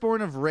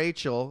firstborn of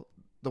Rachel,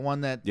 the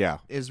one that Yeah.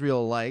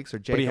 Israel likes, or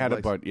Jacob But he had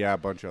likes. a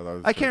bunch of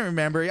those. I can't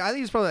remember. I think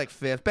he's probably like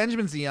 5th.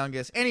 Benjamin's the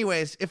youngest.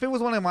 Anyways, if it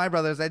was one of my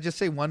brothers, I'd just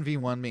say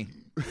 1v1 me.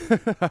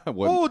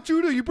 Oh,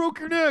 Judah, you broke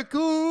your neck.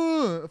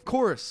 Of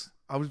course.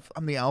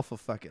 I'm the alpha.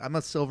 Fuck it. I'm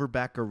a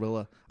silverback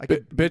gorilla. I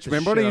could beat Bitch, the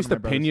remember when I shit used to out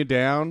of my pin brothers. you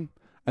down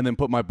and then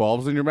put my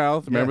bulbs in your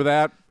mouth? Remember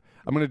that?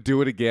 I'm going to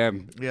do it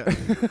again. Yeah.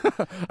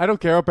 I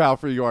don't care how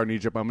powerful you are in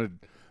Egypt. I'm going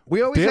to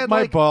We always dip had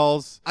my like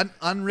balls an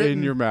unwritten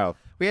in your mouth.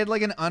 We had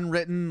like an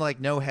unwritten like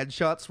no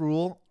headshots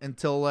rule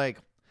until like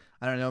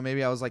I don't know,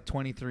 maybe I was like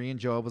 23 and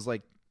Joab was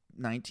like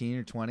 19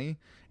 or 20,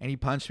 and he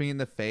punched me in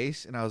the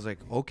face, and I was like,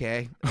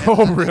 okay.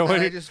 Oh, And really?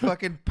 I just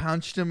fucking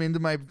punched him into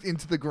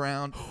the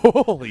ground.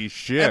 Holy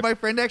shit. And my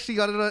friend actually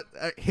got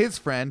it. His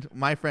friend,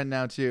 my friend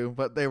now too,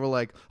 but they were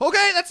like,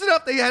 okay, that's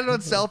enough. They had it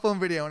on cell phone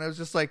video, and it was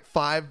just like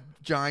 5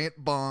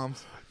 giant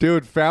bombs.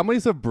 Dude,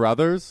 families of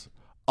brothers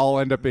all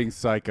end up being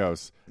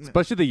psychos,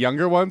 especially the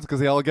younger ones because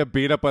they all get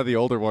beat up by the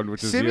older one,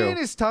 which is Simeon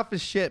you. is tough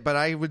as shit, but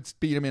I would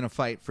beat him in a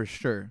fight for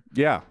sure.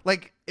 Yeah.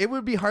 Like, it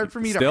would be hard for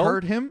me Still? to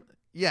hurt him.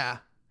 Yeah.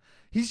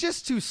 He's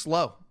just too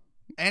slow.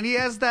 And he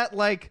has that,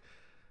 like...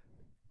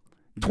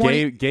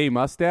 Gay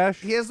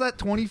mustache. He has that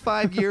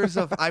 25 years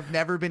of I've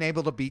never been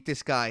able to beat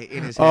this guy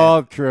in his head.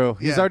 Oh, true.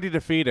 He's Yeah. already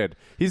defeated.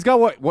 He's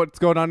got what's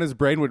going on in his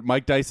brain, what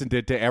Mike Tyson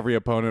did to every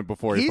opponent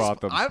before he fought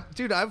them.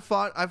 I've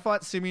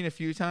fought Simeon a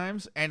few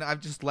times, and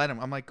I've just let him.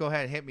 I'm like, go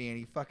ahead, hit me, and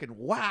he fucking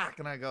whack,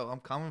 and I go, I'm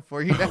coming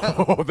for you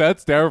now. Oh,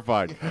 that's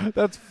terrifying.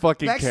 That's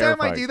fucking Next terrifying.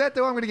 time I do that,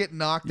 though, I'm gonna get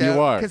knocked You out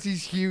are. because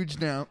he's huge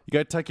now. You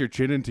gotta tuck your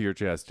chin into your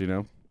chest, you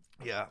know?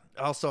 Yeah.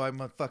 Also, I'm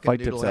a fucking Fight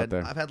tips noodlehead. out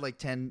there. I've had like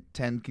 10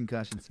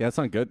 concussions Yeah, that's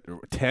not good.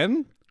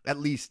 10? at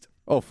least.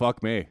 Oh,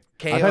 fuck me.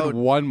 KO'd. I've had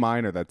one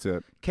minor, that's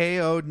it.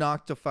 KO'd,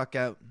 knocked the fuck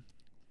out.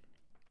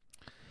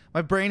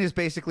 My brain is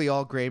basically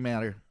all gray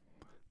matter.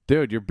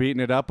 Dude, you're beating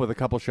it up with a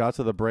couple shots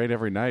of the brain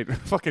every night.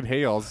 Fucking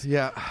Hales.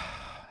 Yeah.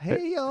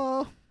 Hey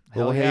y'all.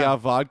 Little Hell yeah.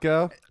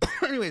 vodka.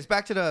 Anyways,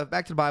 back to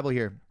the Bible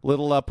here.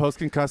 Little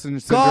post-concussion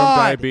syndrome God.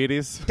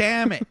 diabetes.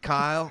 Damn it,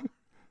 Kyle.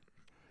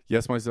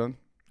 Yes, my son?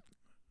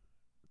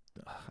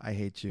 I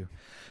hate you.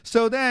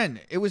 So then,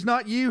 it was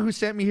not you who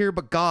sent me here,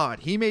 but God.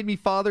 He made me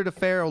father to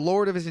Pharaoh,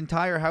 lord of his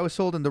entire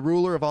household, and the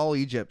ruler of all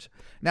Egypt.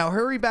 Now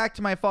hurry back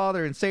to my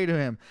father and say to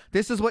him,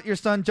 this is what your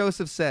son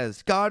Joseph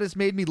says. God has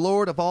made me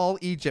lord of all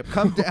Egypt.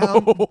 Come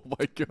down. Oh,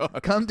 my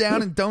God. Come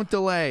down and don't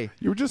delay.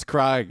 You were just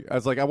crying. I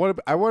was like, I want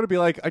to be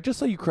like, I just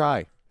saw you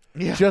cry.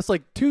 Yeah. Just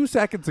like 2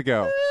 seconds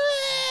ago.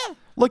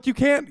 Look, you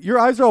can't. Your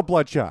eyes are all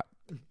bloodshot.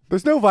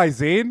 There's no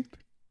Visine.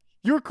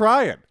 You were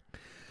crying.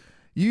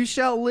 You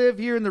shall live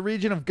here in the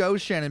region of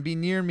Goshen and be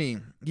near me.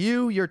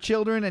 You, your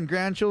children and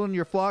grandchildren,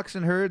 your flocks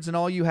and herds, and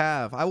all you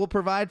have. I will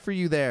provide for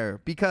you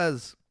there,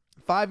 because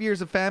 5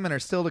 years of famine are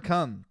still to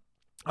come.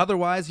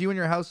 Otherwise, you and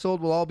your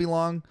household will all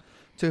belong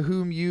to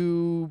whom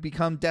you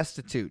become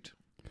destitute.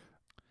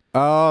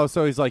 Oh,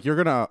 so he's like, you're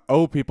going to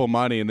owe people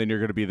money and then you're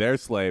going to be their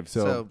slave.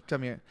 So tell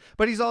me.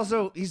 But he's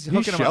hooking he's him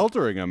up.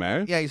 sheltering him,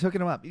 eh? Yeah, he's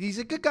hooking him up. He's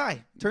a good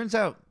guy, turns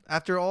out,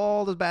 after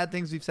all the bad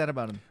things we've said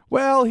about him.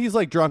 Well, he's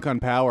like drunk on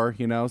power,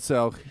 you know,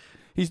 so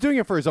he's doing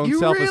it for his own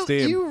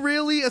self-esteem. You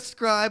really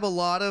ascribe a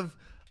lot of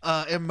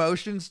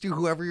emotions to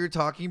whoever you're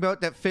talking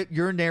about that fit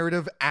your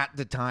narrative at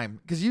the time,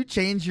 because you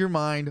change your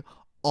mind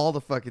all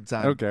the fucking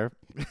time. I don't care.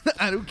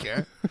 I don't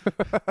care.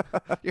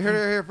 You heard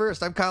it here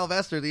first. I'm Kyle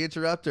Vester, the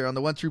interrupter on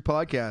the One True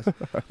Podcast.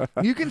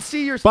 You can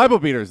see your Bible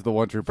Beaters, the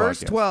One True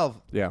verse Podcast.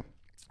 12. Yeah.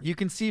 You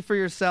can see for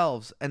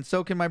yourselves, and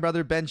so can my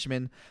brother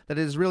Benjamin, that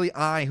it is really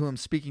I who am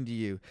speaking to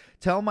you.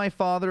 Tell my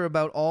father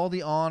about all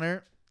the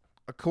honor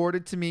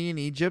accorded to me in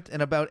Egypt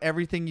and about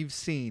everything you've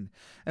seen,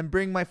 and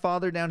bring my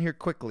father down here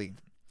quickly.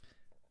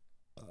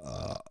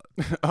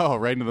 Oh,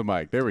 right into the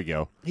mic. There we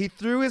go. He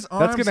threw his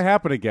arms. That's going to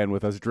happen again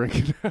with us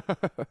drinking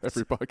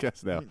every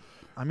podcast now.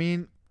 I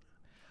mean,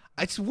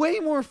 it's way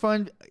more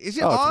fun. Is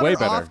it Oh, it's on way or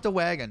better. off the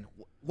wagon?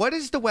 What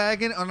is the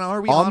wagon, and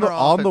are we On on the or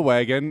off on it? the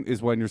wagon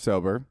is when you're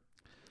sober.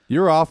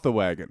 You're off the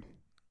wagon.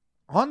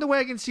 On the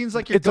wagon seems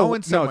like you're It's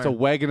going somewhere. No, it's a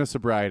wagon of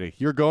sobriety.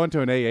 You're going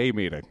to an AA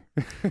meeting.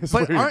 Is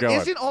But where you're going.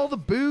 isn't all the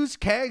booze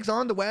kegs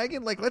on the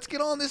wagon? Like, let's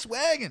get on this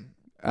wagon.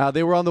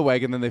 They were on the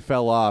wagon, then they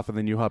fell off, and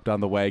then you hopped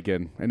on the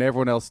wagon, and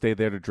everyone else stayed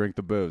there to drink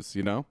the booze,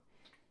 you know?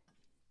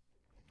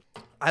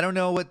 I don't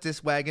know what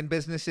this wagon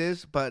business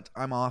is, but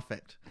I'm off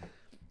it.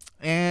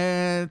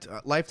 And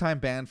lifetime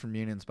ban from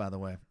unions, by the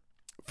way.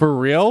 For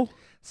real?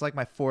 It's like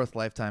my 4th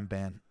lifetime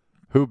ban.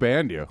 Who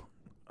banned you?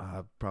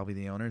 Probably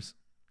the owners.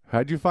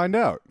 How'd you find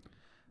out?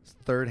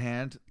 Third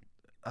hand.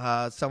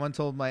 Someone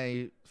told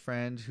my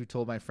friend who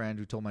told my friend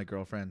who told my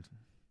girlfriend.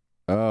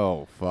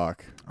 Oh,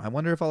 fuck. I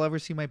wonder if I'll ever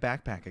see my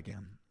backpack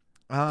again.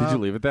 Did you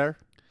leave it there?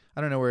 I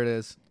don't know where it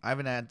is.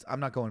 I'm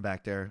not going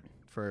back there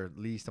for at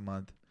least a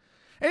month.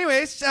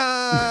 Anyways,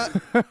 back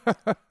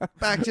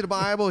to the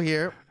Bible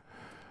here.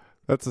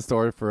 That's a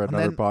story for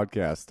another then-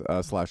 podcast,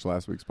 /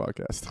 last week's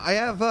podcast.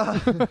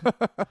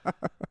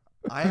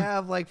 I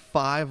have like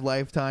 5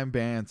 lifetime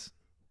bans.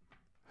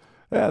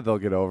 Yeah, they'll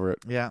get over it.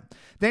 Yeah.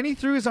 Then he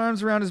threw his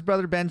arms around his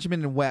brother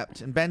Benjamin and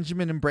wept, and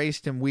Benjamin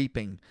embraced him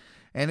weeping.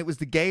 And it was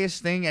the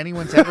gayest thing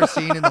anyone's ever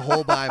seen in the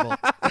whole Bible.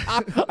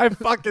 I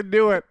fucking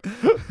knew it.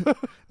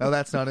 No,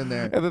 that's not in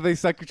there. And then they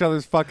suck each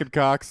other's fucking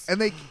cocks.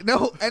 And they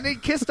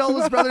kissed all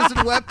his brothers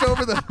and wept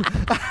over them.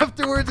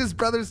 Afterwards, his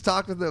brothers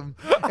talked with him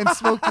and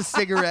smoked a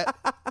cigarette.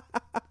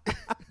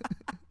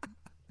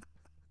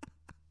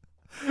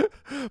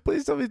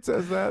 Please tell me it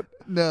says that.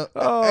 No,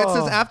 Oh. it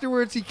says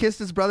afterwards he kissed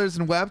his brothers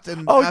and wept.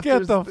 And Oh, get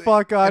afterwards- the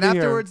fuck outta And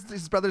here. afterwards,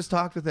 his brothers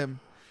talked with him,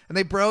 and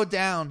they broed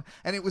down,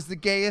 and it was the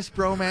gayest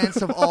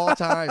bromance of all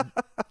time.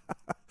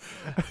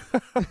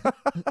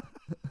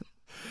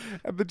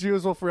 And the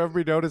Jews will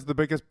forever be known as the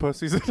biggest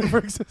pussies that ever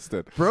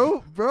existed.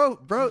 Bro,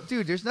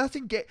 dude, there's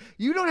nothing gay.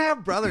 You don't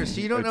have brothers,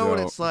 so you don't I know what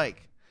don't. it's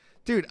like.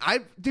 Dude,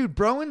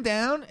 broing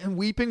down and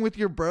weeping with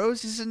your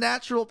bros is a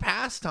natural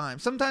pastime.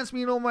 Sometimes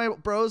me and all my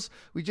bros,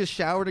 we just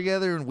shower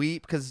together and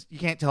weep because you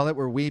can't tell that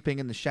we're weeping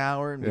in the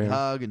shower, and we Yeah.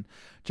 hug and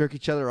jerk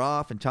each other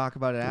off and talk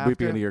about it after.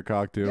 Weeping into your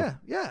cock, too.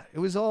 Yeah. It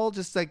was all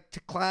just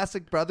like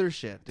classic brother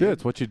shit. Dude, Dude,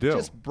 it's what you do.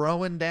 Just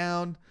broing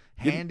down,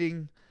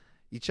 handing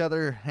each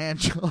other hand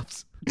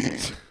jobs.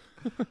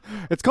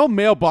 It's called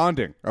male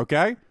bonding,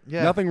 okay?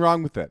 Yeah. Nothing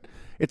wrong with it.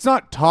 It's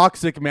not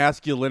toxic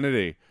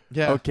masculinity.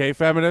 Yeah. Okay,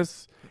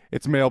 feminists?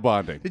 It's male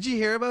bonding. Did you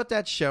hear about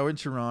that show in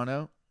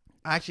Toronto?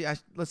 Actually,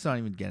 let's not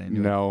even get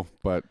into it. No,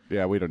 but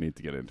yeah, we don't need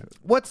to get into it.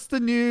 What's the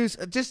news?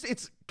 I just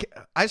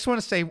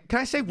want to say, can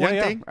I say one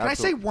yeah, thing? Can I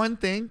say absolutely. one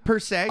thing per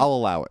se? I'll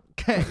allow it.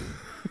 Okay.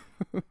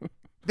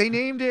 They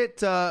named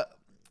it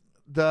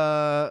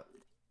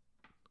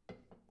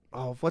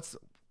what's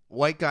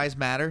White Guys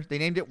Matter? They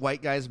named it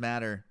White Guys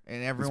Matter, and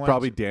It's everyone.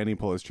 probably Danny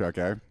Polishchuk,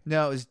 eh?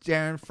 No, it was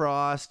Darren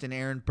Frost and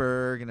Aaron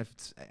Berg, and if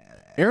it's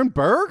Aaron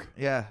Berg?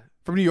 yeah,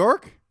 From New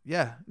York?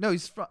 yeah, no,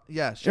 he's from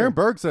sure, Aaron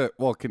Berg's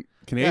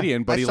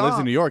Canadian, Yeah, but I he saw lives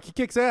in him. New York. He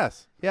kicks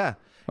ass. yeah.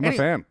 I'm a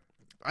fan.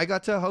 I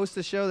got to host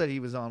a show that he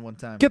was on one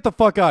time. Get the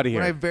fuck out of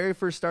when I here. very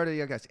first started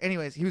Young Guys.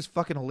 Anyways, he was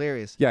fucking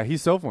hilarious. Yeah,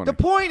 he's so funny. The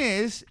point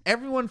is,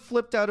 everyone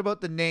flipped out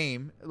about the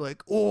name,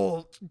 like,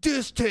 oh,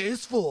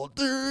 distasteful.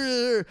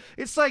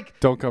 It's like,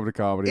 Don't come to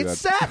comedy.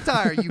 it's then.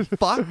 satire, you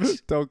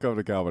fucks. Don't come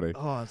to comedy.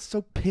 Oh, I'm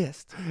so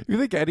pissed. You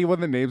think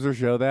anyone that names their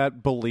show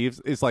that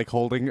believes is like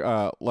holding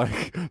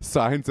like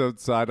signs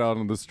outside out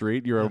on the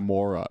street? You're a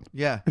moron.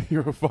 Yeah.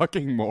 You're a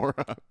fucking moron.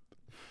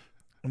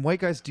 And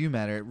white guys do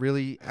matter. It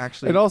really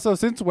actually. And also,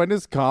 since when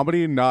is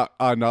comedy not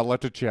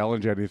allowed to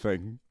challenge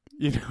anything?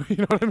 You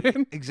know what I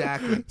mean?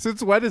 Exactly.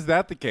 Since when is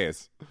that the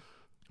case?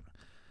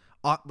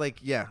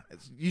 Yeah.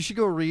 You should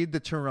go read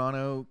the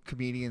Toronto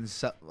Comedians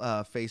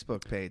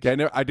Facebook page.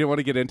 Yeah, I didn't want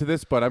to get into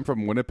this, but I'm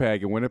from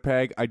Winnipeg, and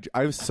Winnipeg,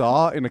 I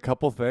saw in a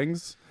couple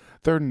things,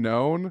 they're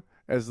known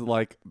as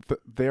like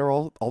they're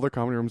all their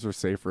comedy rooms are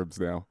safe rooms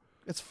now.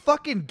 It's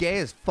fucking gay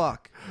as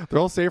fuck. They're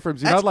all safe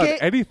rooms. You're not allowed gay-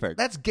 anything.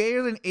 That's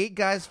gayer than 8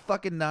 guys,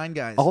 fucking 9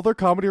 guys. All their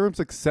comedy rooms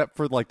except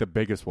for like the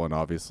biggest one,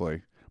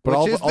 obviously. But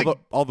Which is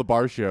all the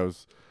bar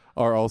shows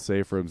are all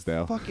safe rooms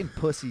now. Fucking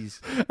pussies.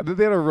 And then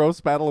they had a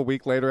roast battle a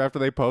week later after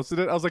they posted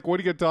it. I was like, what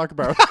are you going to talk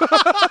about?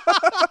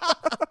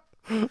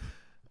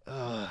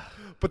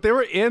 But they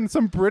were in,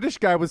 some British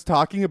guy was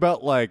talking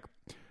about like,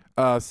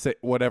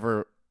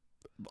 whatever,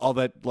 all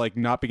that, like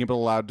not being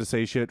allowed to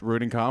say shit,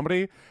 ruining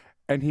comedy.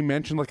 And he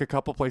mentioned like a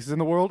couple places in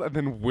the world and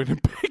then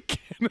Winnipeg,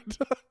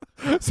 Canada.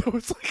 So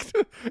it's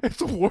like,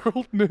 it's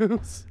world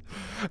news.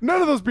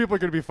 None of those people are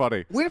going to be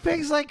funny.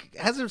 Winnipeg's like,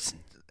 has a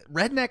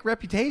redneck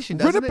reputation,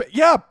 doesn't it?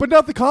 Yeah, but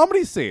not the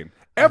comedy scene.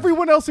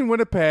 Everyone else in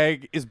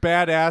Winnipeg is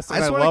badass, and I I,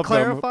 just wanna love them.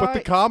 clarify- But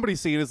the comedy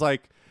scene is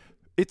like,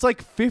 it's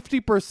like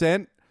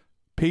 50%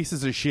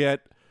 pieces of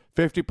shit,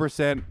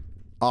 50%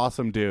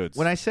 awesome dudes.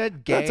 When I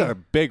said gay, That's a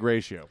big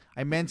ratio.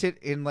 I meant it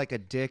in like a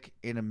dick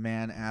in a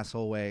man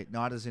asshole way,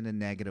 not as in a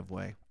negative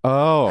way.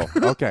 Oh,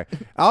 okay.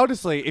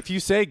 Honestly, if you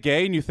say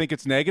gay and you think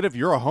it's negative,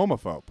 you're a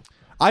homophobe.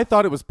 I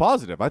thought it was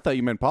positive. I thought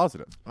you meant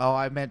positive. Oh,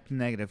 I meant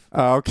negative.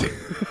 Oh, okay.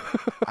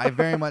 I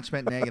very much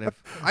meant negative.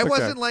 I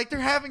wasn't like they're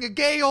having a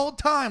gay old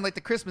time like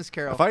the Christmas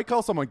Carol. If I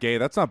call someone gay,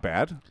 that's not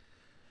bad.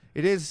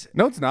 It is.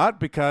 No, it's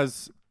not,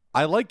 because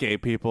I like gay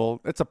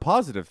people. It's a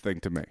positive thing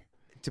to me.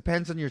 It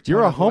depends on your tone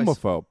You're a of voice.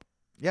 homophobe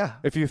Yeah.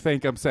 if you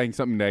think I'm saying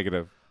something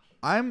negative.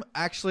 I'm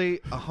actually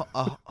a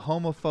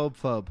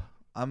homophobe.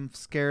 I'm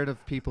scared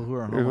of people who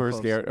are homophobes. Who are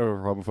scared or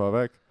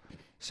homophobic.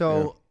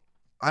 So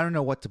I don't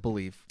know what to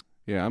believe.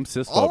 Yeah, I'm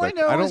cisphobic. All I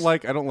know I don't is-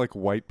 like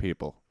white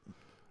people.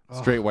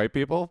 Straight white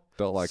people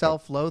don't like them.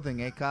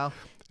 Self-loathing, Kyle?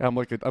 I'm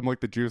like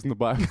the Jews in the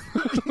Bible.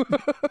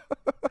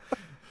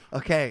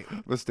 Okay.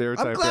 The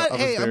stereotype. I'm glad. I'm a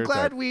Hey, I'm stereotype.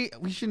 glad we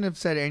shouldn't have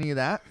said any of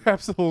that.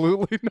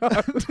 Absolutely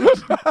not.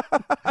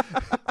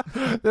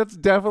 That's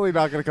definitely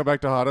not going to come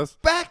back to haunt us.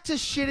 Back to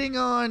shitting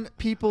on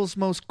people's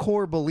most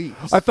core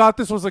beliefs. I thought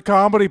this was a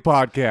comedy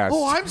podcast.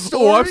 Oh, I'm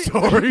Oh, I'm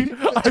sorry. sorry.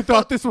 I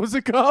thought this was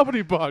a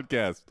comedy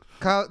podcast.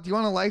 Kyle, do you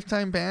want a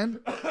lifetime ban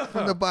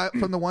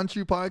from the One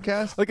True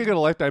podcast? Like I got a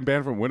lifetime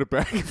ban from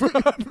Winnipeg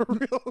for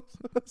real.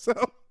 So,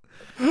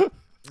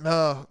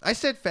 I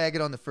said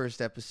faggot on the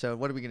first episode.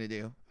 What are we gonna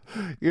do?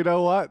 you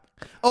know what?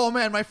 Oh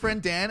man, my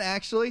friend Dan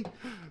actually,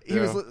 he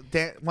Yeah. was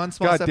Dan, one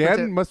small God, step Dan for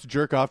Tim. must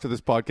jerk off to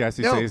this podcast.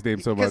 He say his name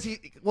so much.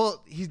 because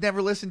he's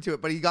never listened to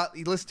it, but he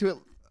listened to it.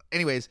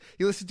 Anyways,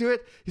 he listened to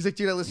it. He's like,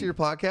 dude, I listened to your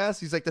podcast.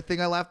 He's like, the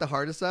thing I laughed the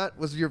hardest at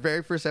was your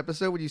very first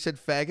episode when you said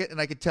faggot, and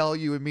I could tell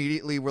you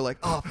immediately were like,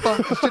 oh fuck,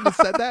 I shouldn't have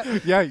said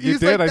that. Yeah, He you was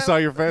did. like, I saw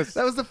your face.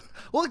 That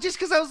was just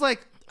because I was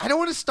like, I don't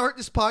want to start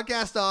this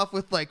podcast off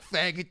with like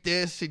faggot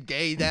this and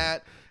gay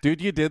that.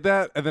 Dude, you did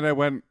that, and then I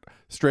went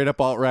straight up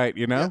alt right.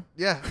 You know?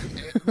 Yeah,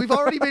 we've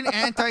already been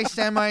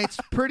anti-Semites,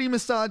 pretty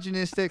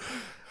misogynistic,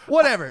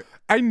 whatever.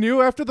 I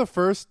knew after the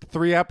first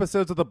 3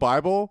 episodes of the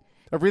Bible,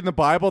 of reading the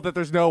Bible, that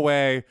there's no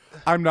way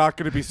I'm not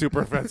going to be super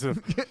offensive.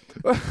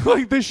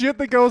 Like the shit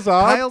that goes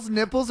on. Kyle's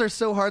nipples are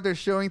so hard they're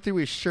showing through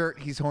his shirt.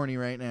 He's horny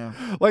right now.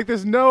 Like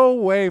there's no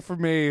way for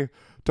me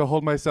to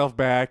hold myself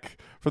back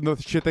from the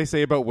shit they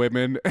say about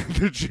women and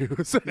the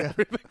Jews and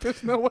everything.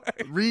 There's no way.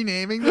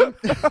 Renaming them.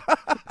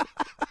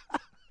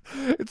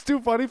 It's too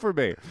funny for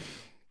me.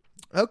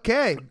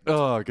 Okay.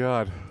 Oh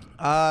God.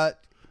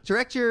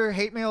 Direct your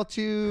hate mail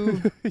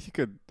to. You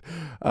could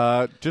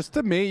just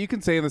to me. You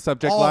can say in the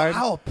subject Oh, line.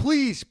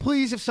 please,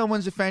 if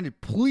someone's offended,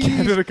 please.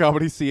 Canada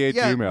Comedy CH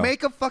Yeah, email.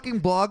 make a fucking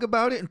blog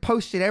about it and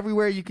post it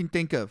everywhere you can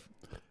think of.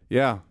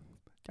 Yeah.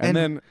 And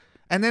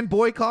then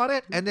boycott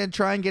it, and then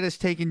try and get us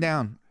taken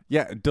down.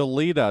 yeah,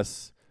 delete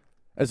us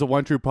as a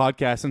One True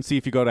podcast and see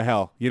if you go to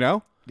hell. You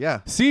know,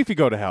 Yeah. see if you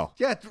go to hell.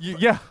 Yeah.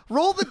 Yeah.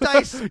 Roll the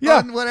dice Yeah.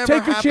 on whatever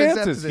Take your happens after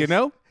chances. this. You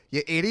know.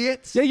 You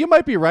idiots. Yeah, you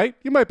might be right.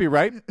 You might be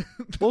right.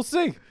 We'll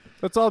see.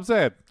 That's all I'm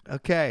saying.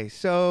 Okay,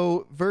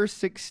 so verse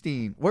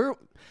 16.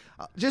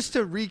 Just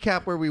to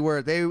recap where we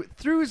were, they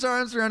threw his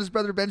arms around his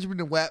brother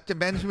Benjamin and wept, and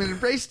Benjamin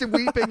embraced him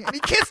weeping, and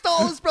he kissed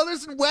all his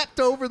brothers and wept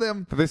over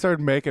them. But they started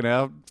making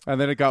out, and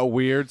then it got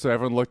weird, so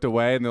everyone looked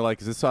away, and they're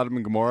like, is this Sodom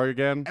and Gomorrah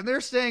again? And they're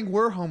saying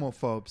we're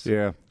homophobes.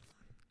 Yeah.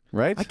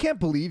 Right? I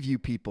can't believe you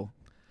people.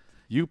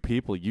 You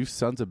people, you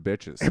sons of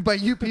bitches. And by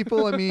you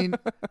people, I mean,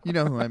 you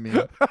know who I mean.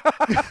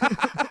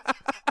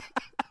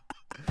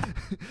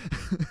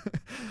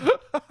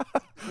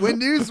 When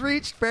news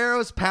reached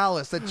Pharaoh's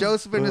palace that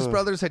Joseph and his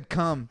brothers had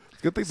come,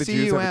 Good thing the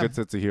Jews have a CUM. good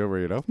sense of humor,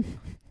 you know?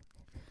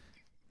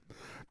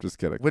 Just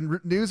kidding. When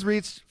news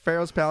reached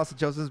Pharaoh's palace that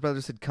Joseph and his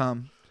brothers had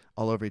come,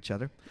 all over each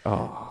other,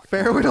 Oh,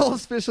 Pharaoh and all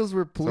his officials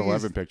were what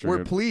I've been pleased.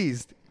 picturing.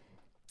 Pleased.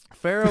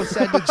 Pharaoh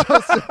said to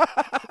Joseph.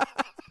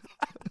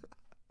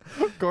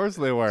 Of course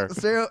they were.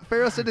 Pharaoh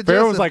said to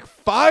Pharaoh Joseph. was like,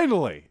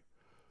 finally!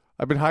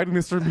 I've been hiding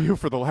this from you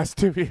for the last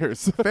 2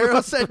 years.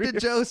 Pharaoh said to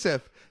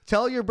Joseph,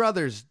 "Tell your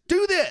brothers,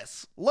 do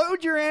this.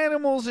 Load your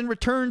animals and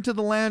return to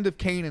the land of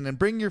Canaan and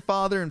bring your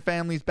father and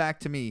families back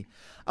to me.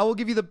 I will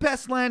give you the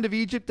best land of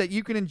Egypt that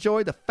you can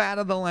enjoy the fat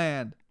of the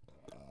land."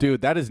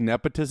 Dude, that is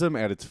nepotism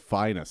at its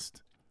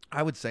finest.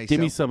 I would say Give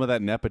so. me some of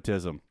that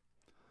nepotism.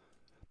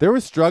 They were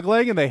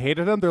struggling and they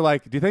hated him. They're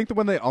like, do you think that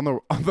when they on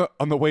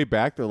the way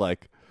back, they're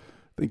like,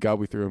 thank God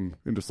we threw him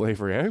into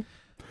slavery, eh?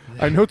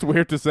 I know it's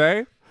weird to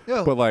say,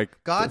 Yo, but like,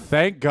 God-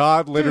 thank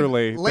God,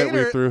 literally, Dude, that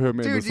later, we threw him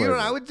into dude, slavery. you know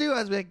what I would do?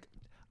 I was like,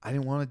 I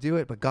didn't want to do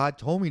it, but God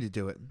told me to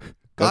do it.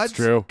 That's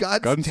true.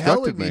 God's God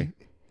telling instructed me. me.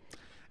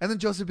 And then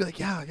Joseph would be like,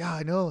 yeah,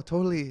 I know,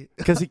 totally.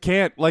 Because he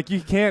can't,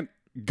 you can't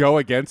go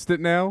against it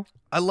now.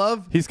 I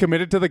love He's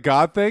committed to the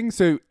God thing.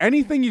 So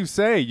anything you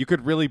say, you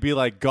could really be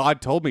like,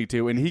 God told me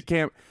to, and he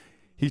can't.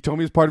 He told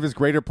me it's part of his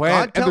greater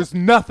plan, and there's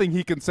nothing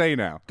he can say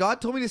now. God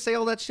told me to say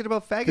all that shit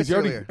about faggots you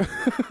already- earlier.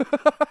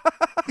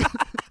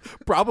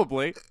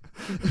 Probably.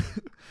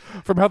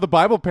 From how the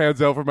Bible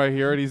pans out from my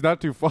here, and he's not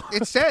too far.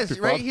 It says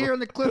too right far here on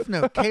the cliff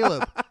note,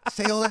 Caleb,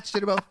 say all that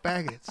shit about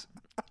faggots.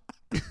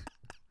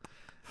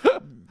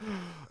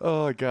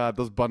 Oh God,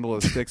 those bundle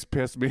of sticks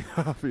pissed me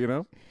off. You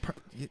know,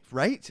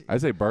 Right? I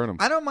say burn them.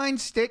 I don't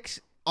mind sticks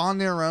on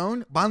their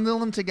own. Bundle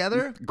them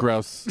together.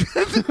 Gross.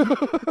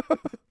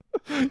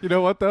 You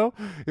know what though?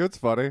 You know what's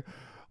funny?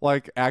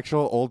 Like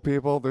actual old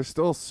people, they're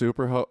still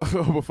super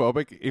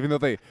homophobic, even though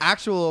they.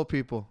 Actual old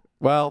people.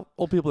 Well,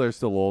 old people are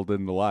still old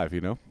and alive.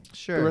 You know,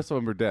 Sure. the rest of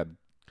them are dead,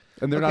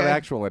 and they're not Okay.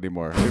 actual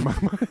anymore in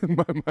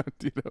my mind.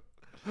 You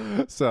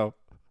know, so.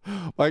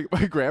 My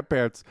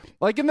grandparents,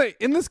 like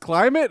in this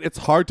climate, it's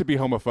hard to be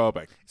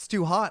homophobic. It's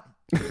too hot.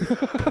 It's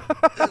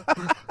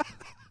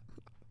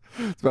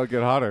about to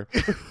get hotter.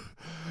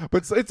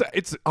 But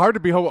it's hard to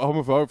be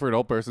homophobic for an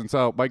old person.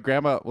 So my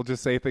grandma will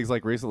just say things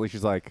like recently,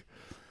 she's like,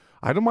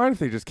 I don't mind if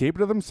they just keep it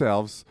to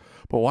themselves,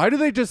 but why do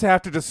they just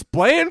have to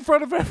display in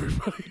front of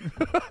everybody?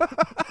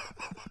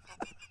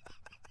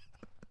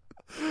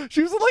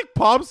 She was in like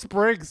Palm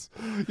Springs,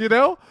 you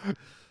know?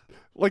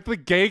 Like the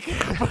gay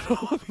capital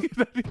of the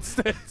United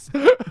States.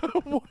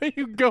 Why are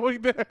you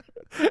going there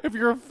if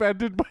you're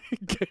offended by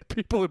gay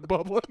people in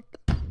Bublin?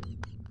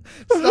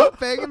 Stop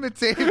banging the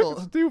table.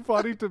 It's too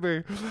funny to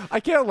me.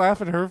 I can't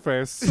laugh at her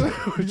face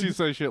when she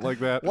says shit like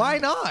that. Why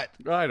not?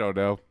 I don't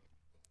know.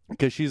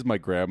 Because she's my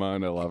grandma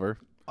and I love her.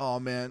 Oh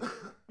man,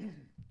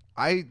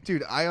 I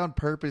on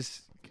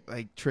purpose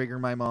like trigger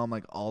my mom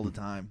like all the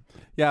time.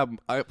 Yeah,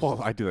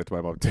 I do that to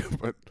my mom too,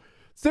 but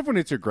it's different.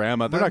 It's your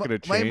grandma. They're not going to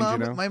change, my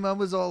mom, you know? My mom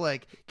was all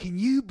like, "Can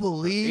you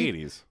believe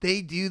 80s.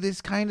 they do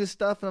this kind of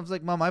stuff?" And I was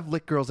like, "Mom, I've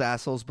licked girls'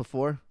 assholes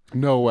before."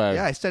 No way.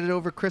 Yeah, I said it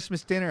over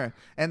Christmas dinner,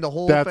 and the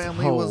whole That's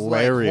family was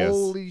like, hilarious.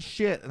 "Holy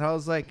shit!" And I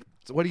was like,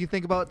 so "What do you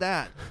think about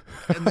that?"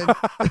 And then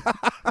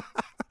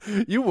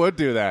You would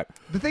do that.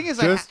 the thing is,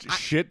 Just I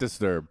shit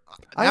disturb.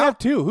 I now- have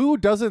too. Who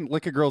doesn't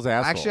lick a girl's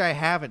asshole? actually I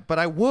haven't, but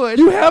I would.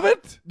 You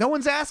haven't? No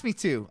one's asked me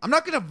to. I'm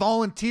not going to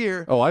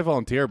volunteer. Oh, I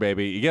volunteer,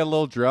 baby. You get a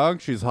little drunk.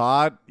 She's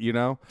hot, you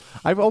know?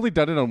 I've only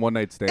done it on one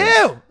night stands.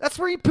 Ew, that's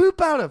where you poop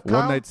out of.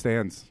 Kyle. One night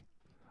stands.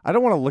 I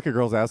don't want to lick a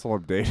girl's asshole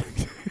I'm dating.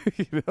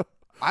 You know?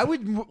 I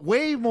would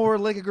way more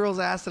lick a girl's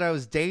ass that I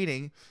was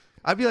dating.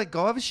 I'd be like,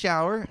 go have a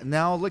shower, and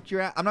now I'll lick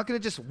your ass. I'm not going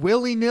to just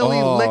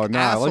willy-nilly lick Oh, no,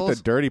 I assholes. like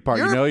the dirty part.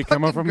 You're you know, you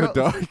come home fucking from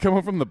gross. you come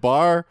home from the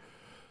bar.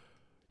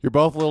 You're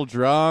both a little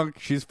drunk.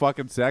 She's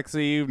fucking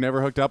sexy. You've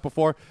never hooked up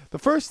before. The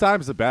first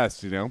time's the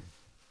best, you know?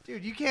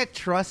 Dude, you can't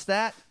trust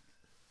that.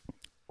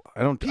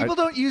 People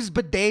Don't use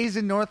bidets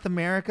in North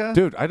America.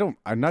 Dude,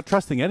 I'm not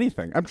trusting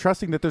anything. I'm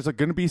trusting that there's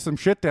going to be some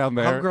shit down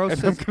there. How gross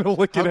and I'm does- going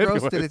to lick How it gross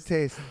anyways. did it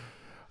taste?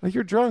 Like,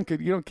 you're drunk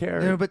and you don't care.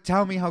 No, but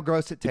tell me how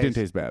gross it It tastes. didn't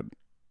taste bad.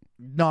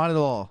 Not at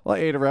all. Well, I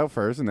ate her out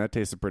first, and that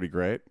tasted pretty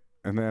great.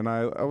 And then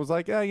I was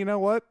like, yeah, you know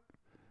what?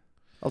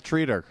 I'll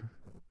treat her.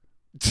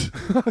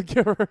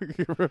 Give her Did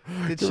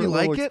give she her a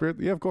like little it? experience.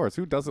 Yeah, of course.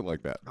 Who doesn't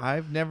like that?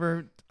 I've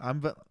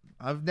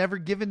never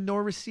given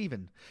nor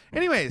receiving.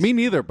 Anyways, Me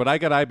neither, but I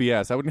got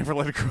IBS. I would never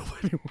let a girl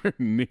anywhere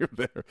near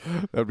there.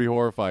 That would be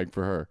horrifying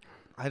for her.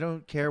 I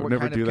don't care Would what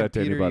never kind do of that to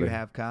computer you anybody.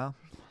 have, Kyle.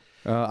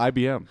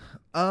 IBM.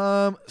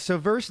 So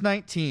verse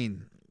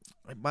 19.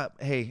 But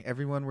hey,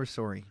 everyone, we're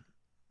sorry.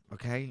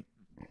 Okay?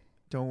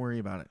 Don't worry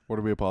about it. What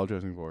are we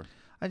apologizing for?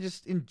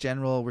 In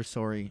general, we're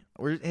sorry.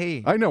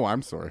 I know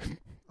I'm sorry.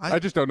 I- I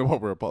just don't know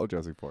what we're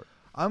apologizing for.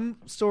 I'm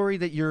sorry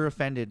that you're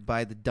offended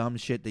by the dumb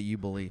shit that you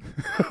believe.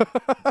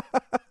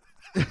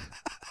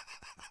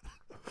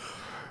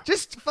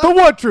 The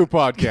One True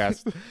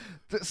Podcast.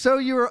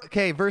 So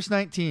verse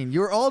 19.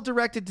 You are all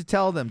directed to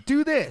tell them,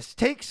 do this.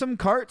 Take some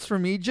carts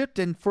from Egypt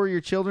and for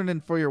your children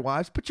and for your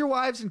wives. Put your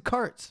wives in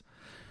carts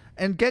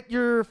and get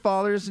your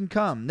fathers and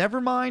come. Never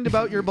mind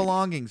about your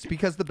belongings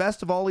because the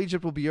best of all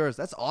Egypt will be yours.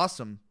 That's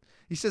awesome.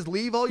 He says,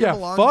 leave all your Yeah,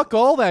 belongings. fuck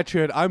all that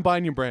shit. I'm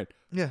buying you brand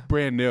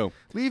new.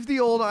 Leave the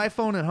old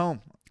iPhone at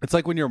home. It's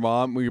like when your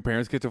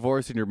parents get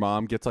divorced and your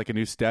mom gets like a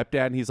new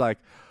stepdad and he's like,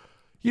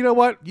 you know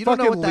what? You don't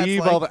know fucking what that's leave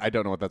like. all that. I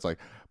don't know what that's like.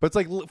 But it's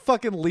like,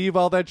 fucking leave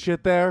all that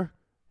shit there.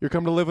 You're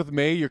coming to live with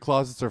me. Your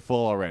closets are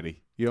full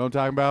already. You know what I'm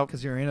talking about?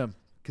 Because you're in them.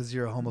 Because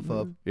you're a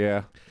homophobe.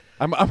 Yeah.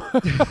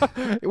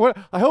 What?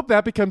 I hope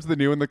that becomes the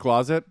new in the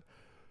closet.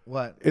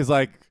 What? Is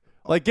like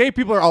gay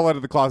people are all out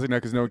of the closet now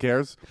because no one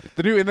cares.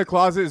 The new in the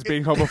closet is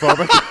being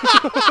homophobic.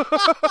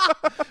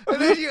 And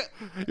then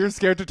You're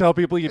scared to tell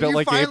people you don't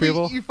like gay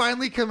people. You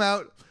finally come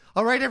out.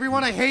 All right,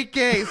 everyone, I hate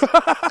gays.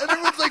 And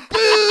everyone's like,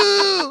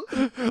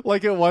 boo!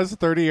 Like it was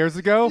 30 years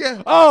ago.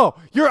 Yeah. Oh,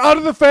 you're out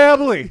of the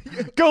family.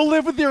 Go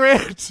live with your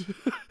aunt.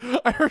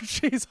 I heard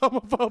she's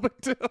homophobic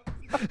too.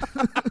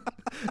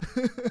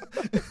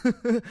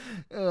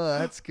 Oh,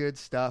 that's good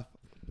stuff.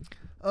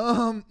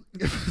 Oh,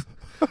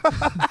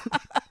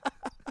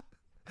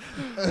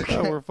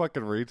 we're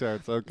fucking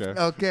retards. Okay.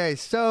 Okay,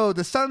 so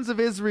the sons of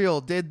Israel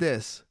did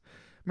this.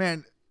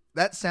 Man,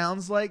 that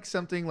sounds like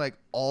something like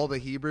all the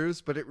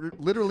Hebrews, but it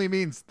literally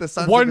means the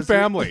sons of One Israel.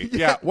 family.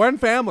 Yeah, one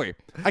family.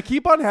 I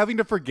keep on having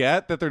to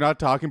forget that they're not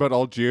talking about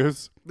all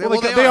Jews. Well,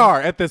 they are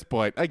at this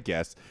point, I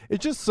guess.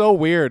 It's just so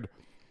weird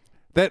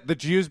that the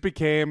Jews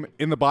became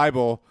in the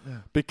Bible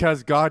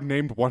because God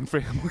named one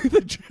family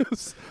the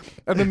Jews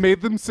and then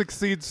made them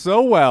succeed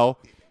so well.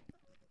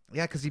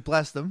 Yeah, because he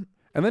blessed them.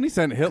 And then he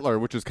sent Hitler,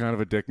 which is kind of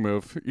a dick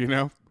move, you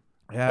know?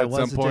 Yeah, at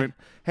some point.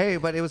 Hey,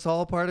 but it was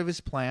all part of his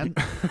plan.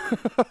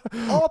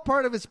 All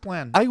part of his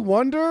plan. I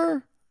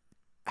wonder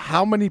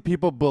how many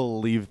people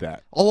believe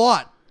that. A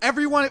lot.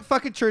 Everyone at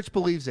fucking church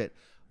believes it.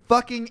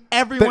 Fucking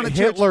everyone That at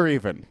church. Hitler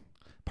even.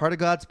 Part of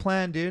God's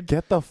plan, dude.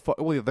 Get the fuck.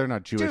 Well, they're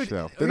not Jewish, Dude,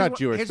 though. They're not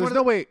Jewish. here's There's one no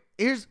of the- way.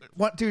 Here's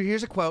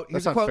a quote.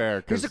 Here's That's a not quote.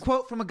 fair, Here's a 'cause-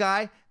 quote from a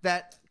guy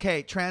that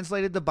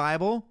translated the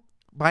Bible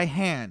by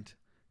hand.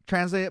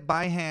 Translated it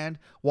by hand.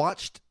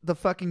 Watched the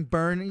fucking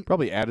burning.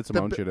 Probably added some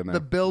own shit in there. The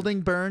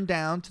building burned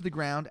down to the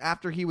ground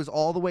after he was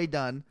all the way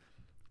done.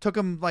 Took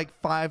him like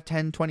 5,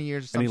 10, 20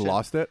 years. Or some And he shit.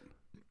 lost it?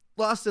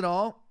 Lost it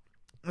all.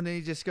 And then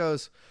he just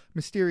goes,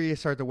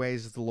 mysterious are the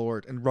ways of the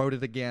Lord, and wrote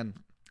it again.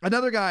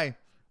 Another guy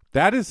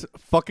That is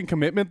fucking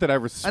commitment that I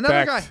respect.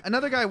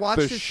 Another guy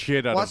watched the his,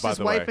 shit out of, watched by his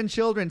the wife way. and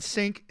children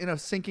sink in a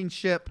sinking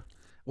ship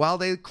while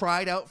they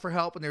cried out for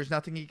help and there's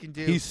nothing he can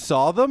do. He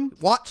saw them?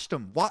 watched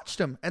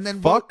them, and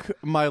then Fuck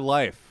my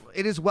life.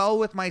 it is well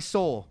with my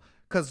soul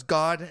because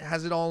God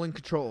has it all in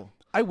control.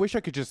 I wish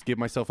I could just give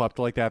myself up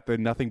to like that,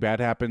 then nothing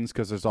bad happens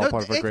because it's all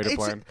part of a greater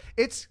plan.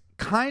 It's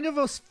kind of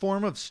a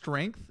form of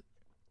strength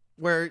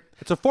where,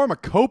 It's a form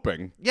of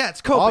coping. yeah,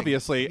 it's coping.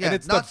 Obviously, Yeah, and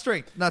it's not the-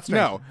 strength.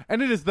 No,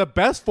 and it is the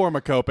best form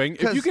of coping.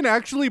 If 'Cause you can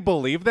actually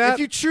believe that, if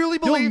you truly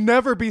you'll believe,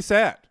 never be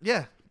sad.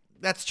 yeah,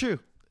 that's true.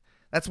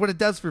 That's what it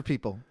does for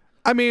people.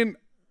 I mean,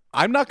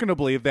 I'm not going to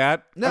believe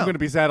that. No. I'm going to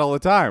be sad all the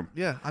time.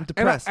 Yeah, I'm And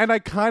depressed. I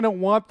kind of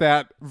want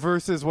that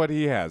versus what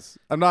he has.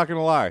 I'm not going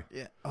to lie.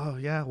 Yeah. Oh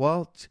yeah.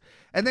 Well,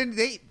 and then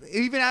it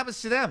even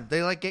happens to them.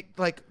 They like get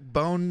like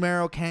bone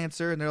marrow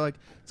cancer, and they're like,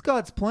 "It's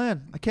God's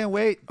plan. I can't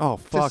wait Oh,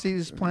 to fuck. see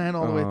this plan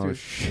all the way through."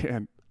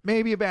 Shit.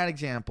 Maybe a bad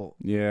example.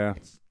 Yeah.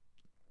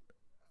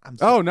 I'm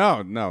Oh,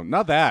 no,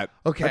 not that.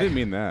 Okay. I didn't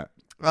mean that.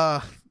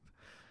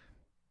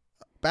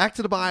 Back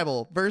to the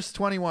Bible, verse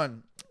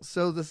 21.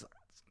 So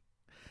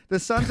the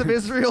sons of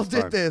Israel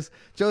Fine. did this.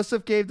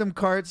 Joseph gave them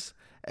carts,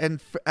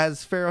 and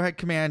as Pharaoh had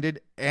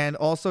commanded, and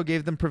also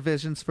gave them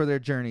provisions for their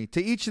journey.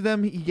 To each of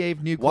them, he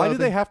gave new Why clothing.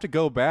 do they have to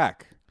go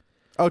back?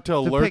 Oh, to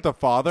alert pick- the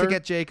father? to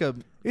get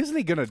Jacob Isn't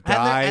he going to and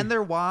die?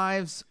 their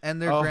wives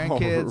and their Oh,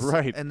 grandkids,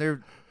 right. and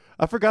their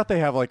I forgot they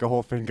have like a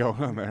whole thing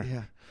going on there.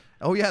 yeah.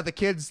 Oh yeah, the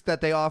kids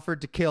that they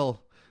offered to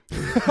kill.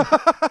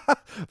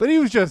 But he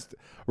was just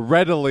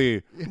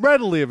readily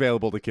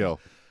available to kill.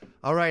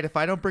 All right, if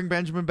I don't bring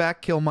Benjamin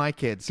back, kill my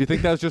kids. Do you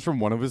think that was just from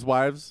one of his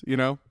wives, you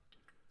know?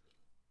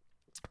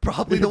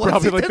 probably the ones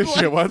Probably he like the didn't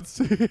shit ones.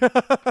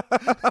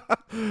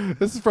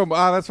 This is from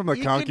that's from the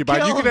You can concubine.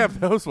 You kill can him. have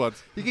those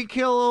ones. You can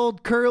kill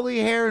old curly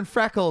hair and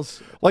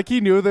freckles. Like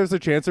he knew there's a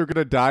chance they were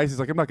gonna die. He's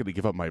like, I'm not gonna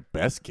give up my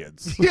best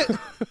kids. Yeah.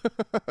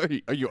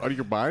 Are you out of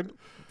your mind?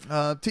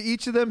 To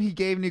each of them he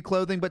gave new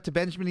clothing, but to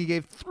Benjamin he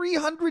gave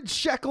 300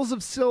 shekels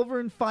of silver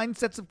and fine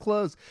sets of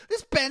clothes.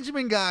 This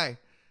Benjamin guy.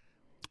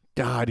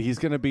 God, he's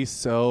gonna be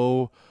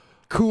so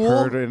Cool.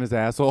 hurt in his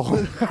asshole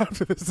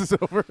after this is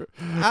over.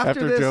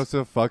 After this-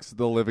 Joseph fucks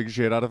the living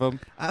shit out of him.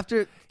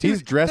 After He's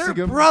dude, dressing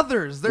they're him-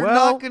 brothers. They're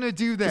Well, not going to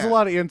do that. There's a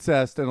lot of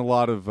incest and a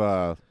lot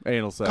of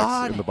anal sex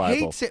God in the Bible.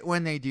 hates it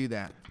when they do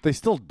that. They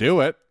still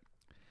do it.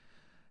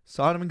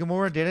 Sodom and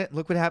Gomorrah did it.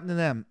 Look what happened to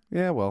them.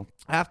 Yeah, well,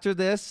 After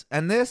this,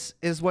 and this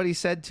is what he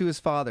said to his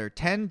father: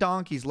 10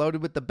 donkeys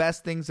loaded with the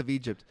best things of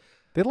Egypt.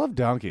 they love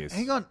donkeys.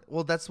 Hang on.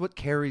 Well, that's what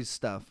carries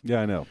stuff.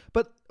 Yeah, I know.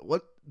 But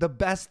what the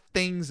best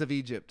things of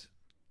Egypt?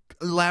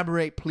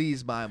 Elaborate,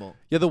 please, Bible.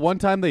 Yeah, the one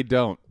time they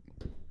don't.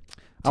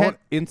 I Ten- want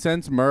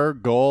incense, myrrh,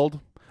 gold.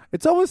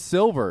 It's always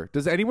silver.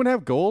 Does anyone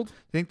have gold?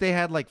 Think they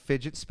had like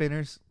fidget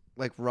spinners,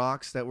 like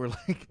rocks that were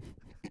like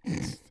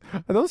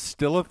Are those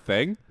still a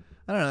thing?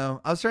 I don't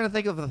know. I was trying to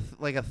think of a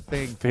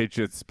thing.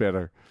 Fidget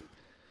spinner.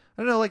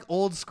 I don't know, like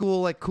old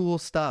school, like cool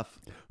stuff.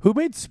 Who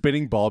made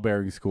spinning ball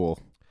bearings cool?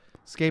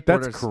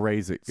 Skateboarders. That's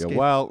crazy. Yeah, Skate-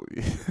 well,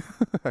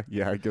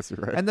 yeah, I guess you're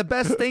right. And the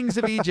best things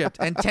of Egypt,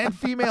 and 10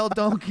 female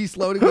donkeys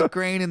loaded with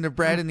grain and the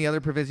bread and the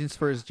other provisions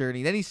for his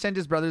journey. Then he sent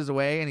his brothers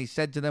away, and he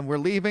said to them, "We're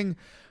leaving.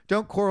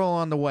 Don't quarrel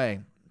on the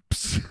way."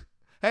 Psst.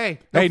 Hey,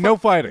 No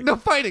fighting. no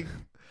fighting,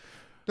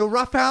 no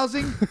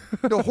roughhousing,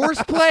 no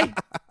horseplay.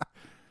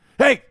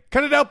 Hey,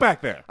 cut it out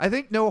back there. I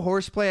think no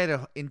horseplay had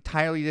an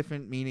entirely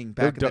different meaning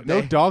back in the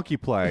No day. donkey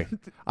play.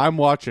 I'm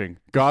watching.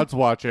 God's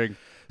watching.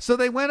 So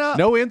they went up.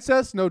 No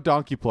incest, no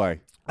donkey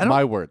play.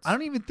 My words. I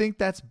don't even think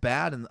that's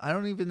bad, and I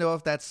don't even know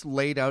if that's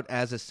laid out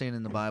as a sin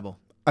in the Bible.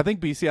 I think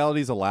bestiality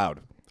is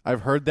allowed.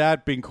 I've heard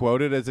that being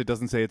quoted as it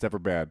doesn't say it's ever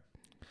bad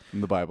in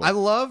the Bible.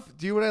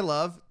 Do you know what I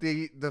love?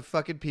 The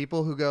fucking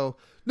people who go,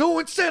 "No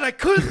one said I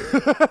couldn't,"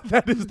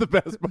 That is the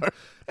best part.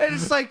 and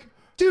it's like,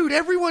 dude,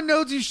 everyone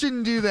knows you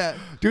shouldn't do that.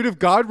 Dude, if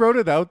God wrote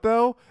it out,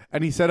 though,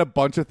 and he said a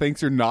bunch of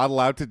things you're not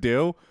allowed to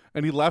do,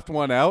 and he left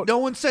one out, No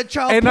one said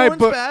child and porn's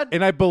bad.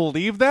 and I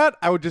believe that,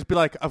 I would just be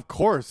like, of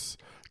course.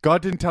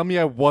 God didn't tell me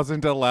I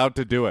wasn't allowed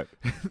to do it.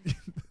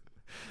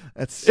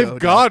 That's so If dumb.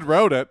 God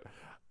wrote it,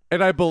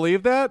 and I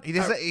believe that,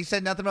 he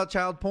said nothing about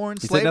child porn.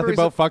 he said nothing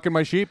about fucking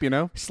my sheep,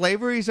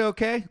 slavery's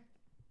okay.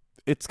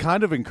 It's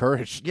kind of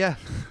encouraged, Yeah,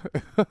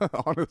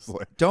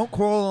 honestly. don't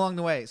quarrel along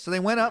the way. So they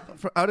went up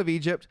out of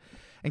Egypt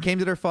and came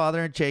to their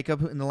father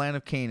Jacob in the land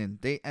of Canaan.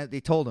 They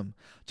told him,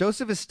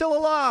 "Joseph is still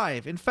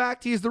alive. In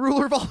fact, he is the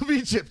ruler of all of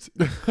Egypt."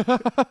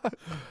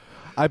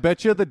 I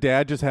bet you the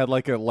dad just had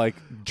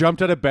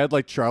jumped out of bed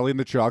like Charlie in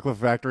the Chocolate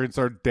Factory and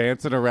started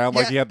dancing around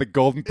like Yeah. he had the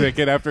golden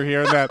ticket after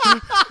hearing that.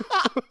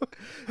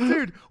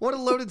 Dude, what a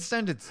loaded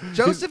sentence.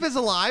 Joseph is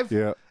alive.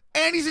 Yeah.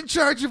 And he's in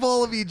charge of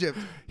all of Egypt.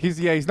 He's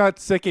not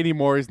sick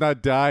anymore. He's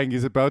not dying.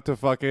 He's about to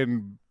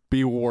fucking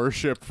be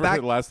worshipped for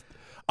the last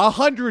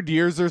 100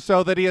 years or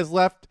so that he has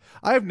left.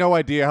 I have no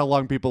idea how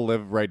long people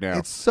live right now.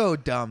 It's so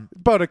dumb.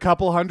 About a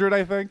couple hundred,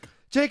 I think.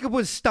 Jacob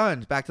was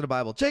stunned. Back to the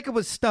Bible. Jacob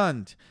was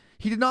stunned.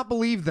 He did not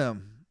believe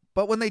them.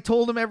 But when they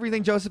told him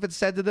everything Joseph had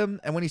said to them,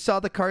 and when he saw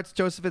the carts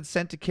Joseph had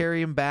sent to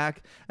carry him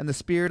back, and the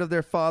spirit of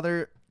their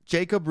father,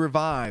 Jacob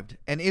revived.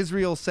 And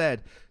Israel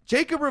said,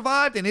 Jacob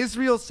revived, and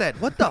Israel said,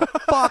 what the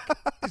fuck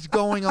is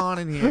going on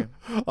in here?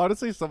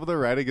 Honestly, some of the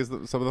writing is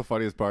some of the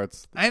funniest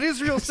parts. And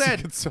Israel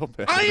said, It's so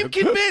bad. I am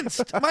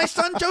convinced my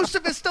son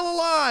Joseph is still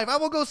alive. I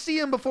will go see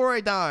him before I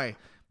die.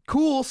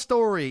 Cool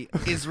story,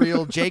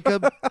 Israel,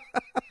 Jacob.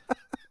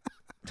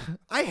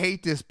 I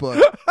hate this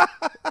book.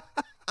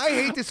 I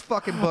hate this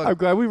fucking book. I'm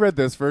glad we read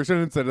this version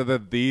instead of the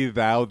thee,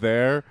 thou,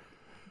 there.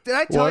 Did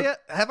I tell What? you?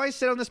 Have I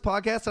said on this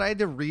podcast that I had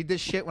to read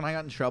this shit when I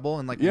got in trouble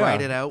and Yeah,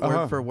 write it out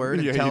word for word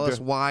and Yeah, tell you us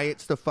did. why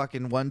it's the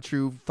fucking one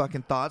true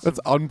fucking thoughts? That's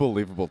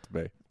unbelievable to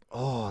me.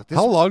 oh, this,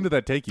 How long did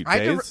that take you? I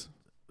had to Days?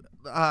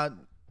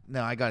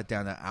 no, I got it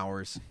down to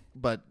hours,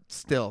 but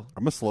still,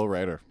 I'm a slow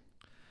writer.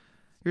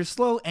 you're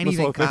slow I'm a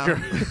anything. slow Kyle.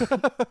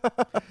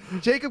 thinker.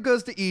 Jacob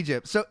goes to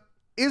Egypt. So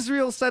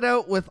Israel set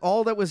out with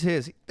all that was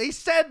his. They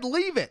said,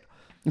 leave it.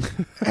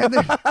 And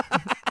then,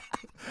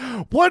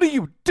 What are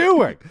you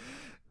doing?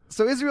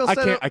 so Israel I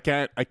set out.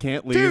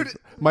 can't leave Dude,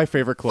 my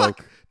favorite cloak.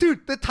 Fuck.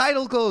 Dude, the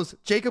title goes,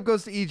 Jacob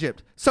goes to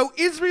Egypt. So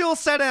Israel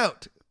set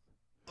out.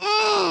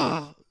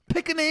 Ugh.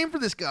 Pick a name for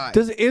this guy.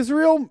 Does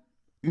Israel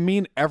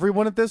mean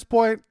everyone at this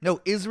point? No,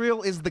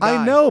 Israel is the guy.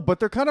 I know, but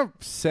they're kind of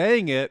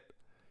saying it.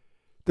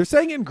 They're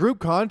saying it in group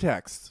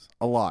context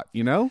a lot,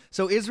 you know?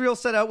 So Israel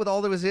set out with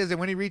all that was his, and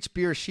when he reached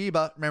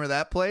Beersheba, remember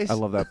that place? I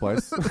love that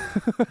place.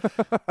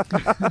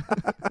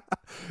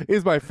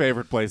 It's my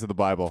favorite place in the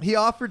Bible. He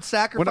offered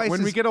sacrifices.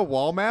 When we get a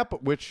wall map,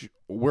 which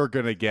we're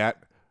gonna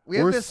get, We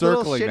have we're this little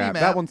circling shitty that.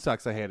 map. That one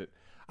sucks. I hate it.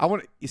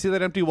 You see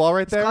that empty wall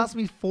right It's there? cost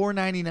me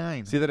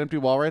 $4.99. See that empty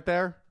wall right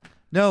there?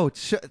 No,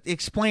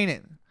 explain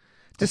it.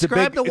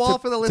 Describe the wall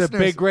for the listeners. It's a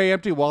big gray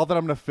empty wall that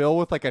I'm going to fill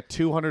with like a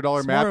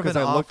 $200 map because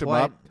I looked them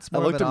up. It's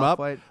more of an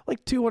off-white.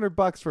 Like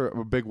 $200 for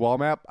a big wall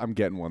map. I'm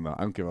getting one though.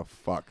 I don't give a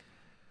fuck.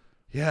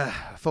 Yeah,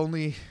 if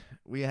only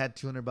we had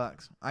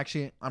 $200.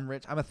 Actually, I'm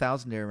rich. I'm a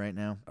thousandaire right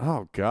now.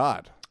 Oh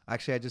God.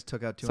 Actually, I just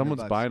took out $200.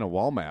 Someone's buying a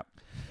wall map.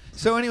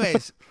 So,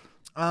 anyways,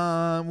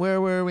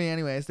 where were we?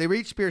 Anyways, they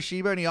reached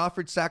Beersheba, and he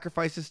offered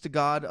sacrifices to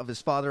God of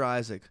his father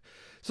Isaac.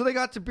 So they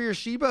got to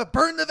Beersheba,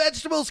 burn the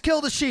vegetables,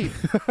 kill the sheep.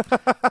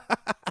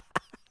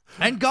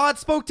 And God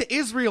spoke to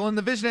Israel in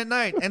the vision at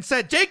night and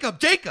said, Jacob,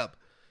 Jacob.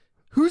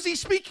 Who's he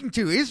speaking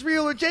to,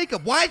 Israel or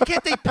Jacob? Why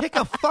can't they pick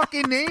a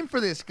fucking name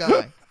for this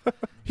guy?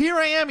 Here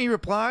I am, he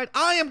replied.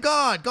 I am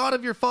God, God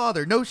of your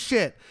father. No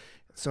shit.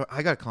 So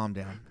I got to calm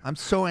down. I'm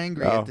so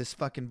angry at this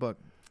fucking book.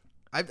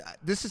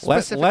 This is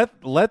specific.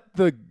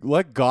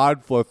 Let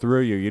God flow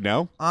through you, you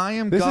know? I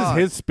am this God.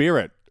 This is his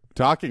spirit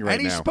talking right now.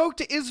 And he spoke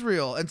to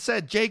Israel and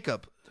said,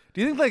 Jacob. Do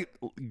you think like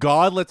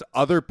God lets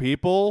other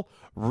people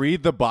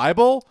read the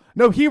Bible?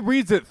 No, he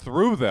reads it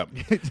through them.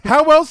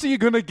 How else are you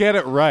going to get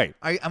it right?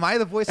 Am I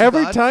the voice of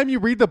Every God? time you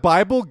read the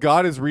Bible,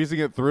 God is reading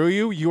it through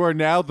you. You are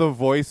now the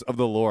voice of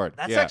the Lord.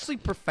 That's actually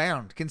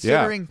profound,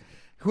 considering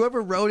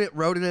whoever wrote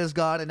it as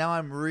God, and now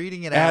I'm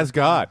reading it as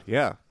God.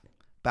 Yeah.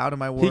 Bow to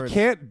my words. He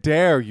can't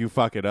dare you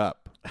fuck it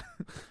up.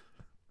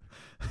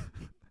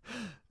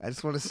 I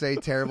just want to say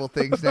terrible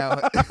things now.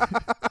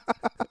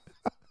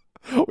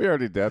 We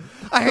already did.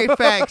 I hate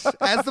facts.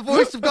 As the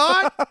voice of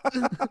God?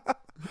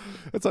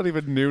 It's not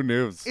even new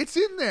news. It's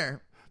in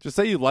there. Just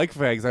say you like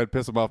fags. I'd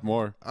piss them off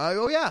more.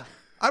 Oh, yeah.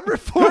 I'm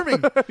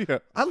reforming. Yeah.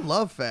 I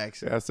love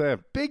facts. Yeah,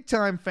 same. Big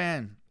time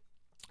fan.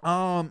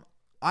 I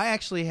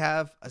actually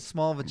have a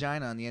small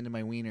vagina on the end of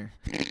my wiener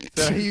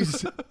that I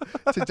use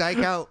to dyke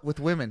out with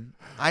women.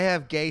 I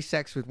have gay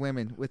sex with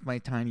women with my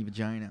tiny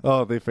vagina.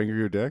 Oh, they finger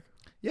your dick?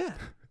 Yeah.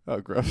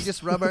 Oh, gross. You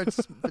just rub our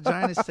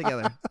vaginas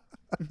together.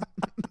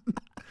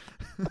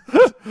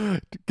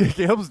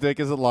 Caleb's dick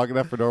isn't long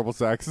enough for normal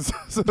sex.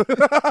 They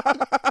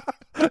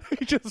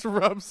just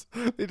rub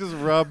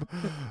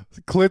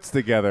clits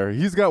together.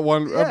 He's got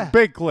a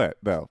big clit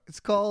though. It's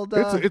called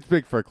it's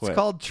big for a clit. It's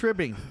called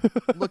tribbing.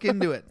 Look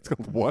into it. It's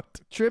called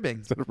what? Tribbing.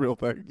 Is that a real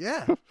thing?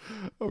 Yeah.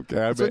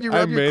 Okay,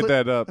 I made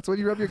that up. That's when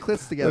you rub your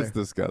clits together. That's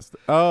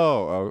disgusting.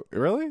 Oh,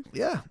 really?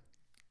 Yeah.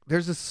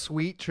 There's a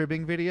sweet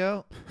tribbing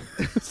video.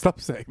 Stop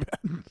saying that.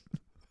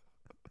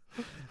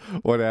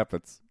 What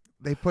happens?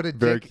 They put a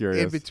Very dick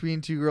curious. in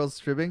between two girls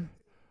tribbing.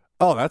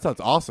 Oh, that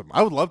sounds awesome.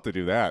 I would love to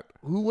do that.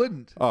 Who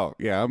wouldn't? Oh,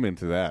 yeah, I'm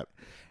into that.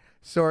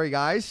 Sorry,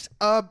 guys.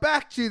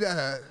 Back to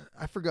the...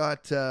 I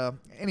forgot.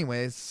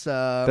 Anyways.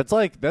 That's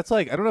like,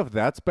 I don't know if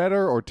that's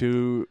better or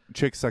two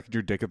chicks sucking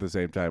your dick at the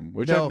same time,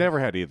 which No. I've never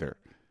had either.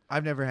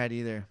 I've never had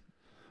either.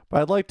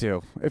 But I'd like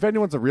to. If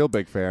anyone's a real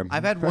big fan.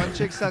 I've had one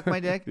chick suck my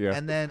dick, Yeah.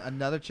 and then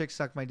another chick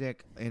suck my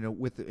dick in a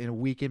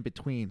week in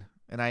between.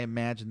 And I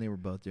imagine they were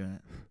both doing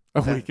it.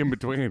 A week in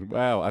between.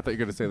 Wow, I thought you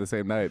were going to say the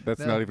same night. That's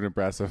No. not even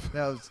impressive.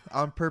 That was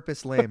on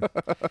purpose lame.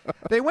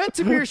 They went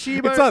to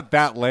Beersheba. It's not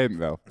that lame,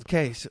 though.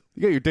 Okay, so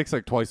You get your dick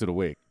sucked twice in a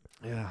week.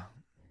 yeah,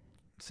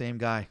 same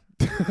guy.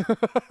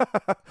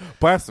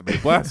 Blasphemy,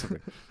 blasphemy.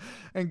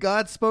 And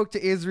God spoke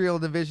to Israel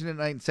in the vision at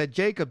night and said,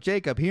 Jacob,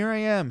 Jacob, here I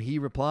am. He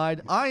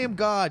replied, I am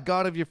God,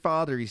 God of your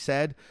father. He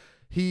said,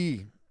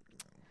 do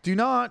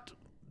not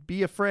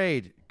be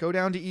afraid. Go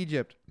down to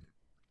Egypt,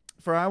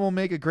 for I will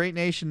make a great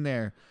nation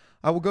there.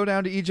 I will go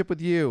down to Egypt with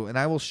you, and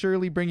I will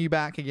surely bring you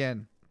back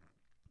again.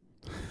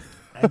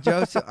 And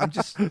Joseph,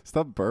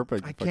 Stop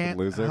burping, I fucking can't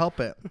loser.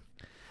 help it.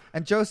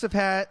 And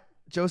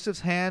Joseph's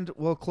hand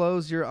will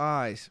close your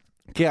eyes.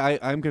 Okay,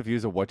 I'm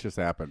confused of what just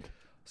happened.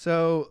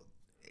 So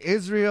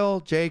Israel,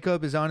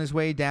 Jacob, is on his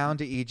way down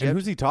to Egypt. And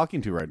who's he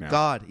talking to right now?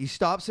 God. He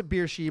stops at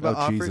Beersheba.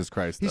 Oh, Jesus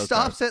Christ. He Okay.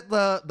 stops at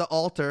the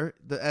altar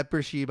at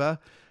Beersheba.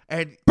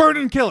 And burn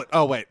and kill it.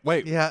 Oh, wait.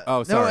 yeah.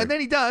 Oh, sorry. No, and then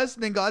he does.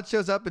 And then God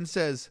shows up and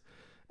says,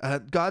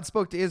 God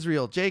spoke to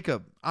Israel,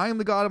 Jacob, I am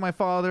the God of my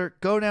father.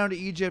 Go down to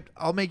Egypt.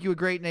 I'll make you a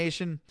great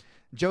nation.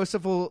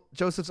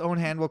 Joseph's own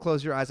hand will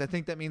close your eyes. I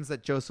think that means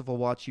that Joseph will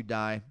watch you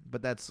die,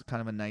 but that's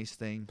kind of a nice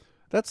thing.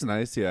 That's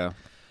nice, yeah.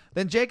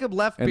 Then Jacob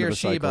left End of the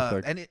cycle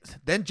Beersheba, thing.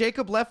 then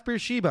Jacob left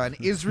Beersheba, and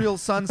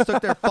Israel's sons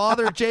took their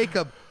father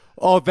Jacob.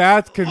 Oh,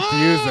 that's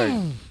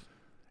confusing.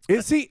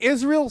 See,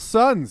 Israel's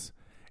sons.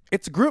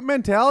 It's group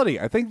mentality.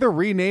 I think they're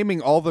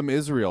renaming all of them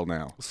Israel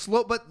now.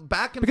 But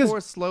back and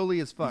forth slowly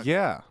as fuck.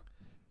 Yeah.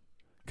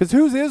 Because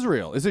who's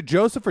Israel? Is it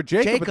Joseph or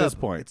Jacob at this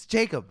point? It's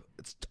Jacob.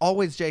 It's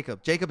always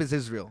Jacob. Jacob is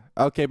Israel.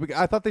 Okay, but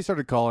I thought they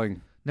started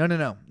calling. No.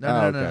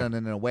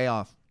 Okay. Way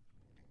off.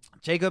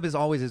 Jacob is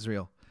always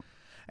Israel.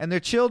 And their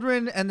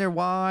children and their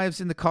wives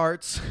in the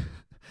carts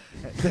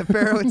that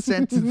Pharaoh had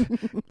sent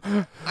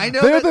to I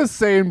know They're the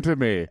same to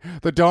me.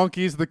 The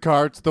donkeys, the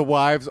carts, the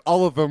wives,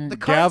 all of them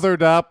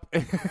gathered up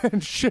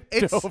and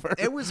shipped over.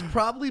 It was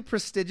probably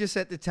prestigious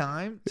at the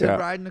time to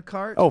ride in a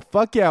cart. Oh,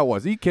 fuck yeah, it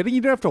was. Are you kidding?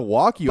 You didn't have to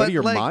walk? You out of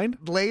your like, mind?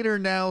 Later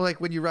now,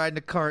 like when you ride in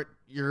a cart,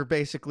 you're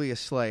basically a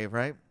slave,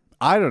 right?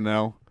 I don't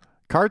know.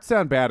 Carts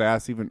sound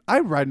badass even.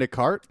 I'd ride in a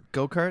cart.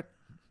 Go-kart?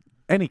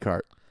 Any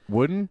cart.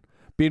 Wooden.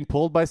 being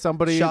pulled by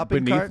somebody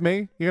Shopping beneath cart?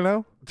 me, you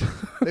know?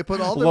 They put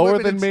all the Lower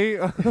women than me.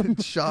 in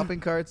shopping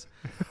carts.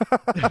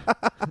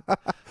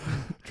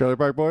 Trailer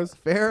Park Boys?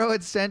 Pharaoh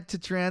had sent to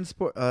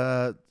transport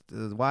the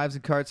wives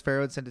and carts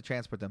Pharaoh had sent to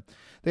transport them.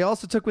 They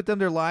also took with them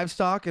their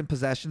livestock and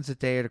possessions that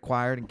they had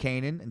acquired in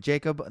Canaan, and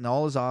Jacob and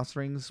all his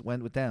offsprings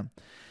went with them.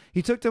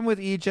 He took them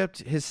with Egypt,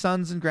 his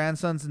sons and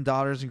grandsons and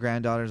daughters and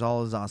granddaughters,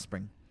 all his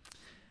offspring.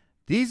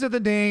 These are the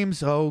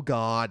names, oh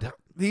God.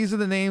 These are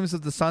the names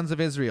of the sons of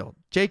Israel.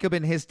 Jacob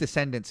and his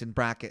descendants in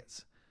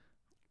brackets.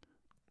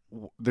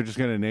 They're just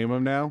going to name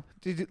them now?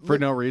 For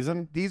no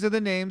reason? These are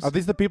the names. Are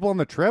these the people on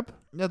the trip?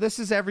 No, this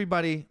is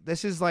everybody.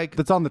 This is like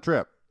That's on the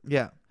trip.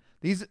 yeah.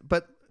 These are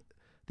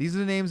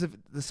the names of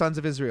the sons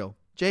of Israel.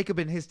 Jacob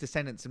and his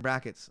descendants in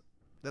brackets.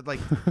 That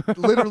like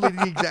literally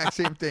the exact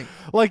same thing.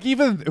 Like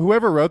even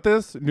whoever wrote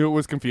this knew it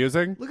was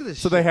confusing. Look at this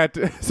So shit. they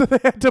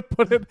had to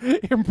put it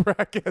in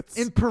brackets.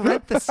 In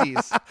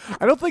parentheses.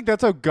 I don't think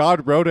that's how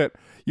God wrote it.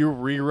 You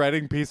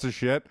rewriting piece of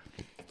shit.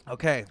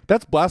 Okay.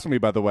 That's blasphemy,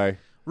 by the way,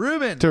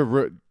 Reuben.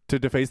 to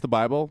deface the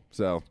Bible.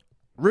 So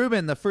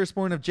Reuben, the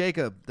firstborn of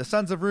Jacob, the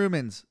sons of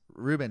Reuben.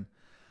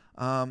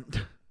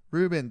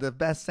 Reuben, the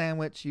best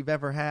sandwich you've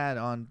ever had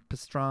on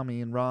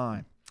pastrami and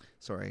rye.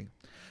 Sorry.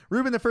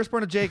 Reuben, the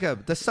firstborn of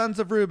Jacob, the sons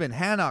of Reuben,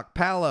 Hanok,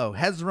 Palo,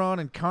 Hezron,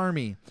 and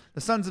Carmi.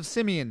 The sons of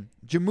Simeon,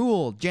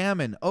 Jemuel,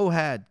 Jamin,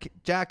 Ohad,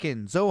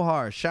 Jachin,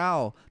 Zohar,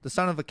 Shaul, the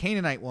son of a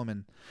Canaanite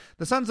woman.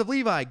 The sons of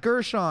Levi,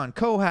 Gershon,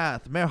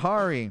 Kohath,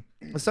 Merari.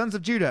 The sons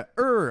of Judah,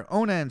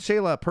 Onan,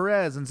 Shelah,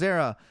 Perez, and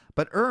Zerah.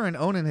 But and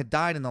Onan had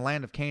died in the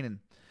land of Canaan.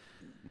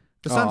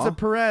 The sons Aw. of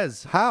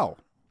Perez. how?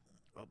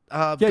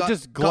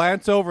 Just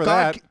glance over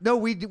God, that. No,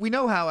 we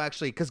know how,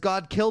 actually, because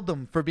God killed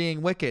them for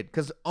being wicked,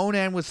 because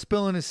Onan was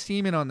spilling his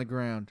semen on the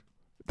ground.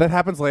 That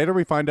happens later.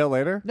 We find out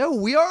later. No,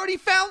 we already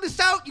found this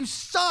out. You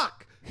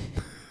suck.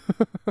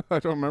 I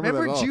don't remember that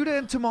Remember at all. Judah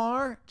and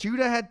Tamar?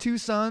 Judah had two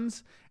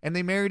sons, and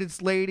they married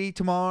this lady,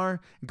 Tamar.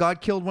 God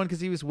killed one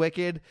because he was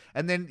wicked,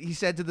 and then he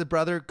said to the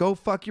brother, go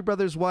fuck your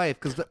brother's wife.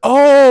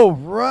 Oh,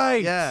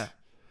 right. Yeah.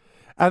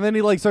 And then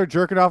he like started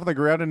jerking off on the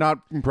ground and not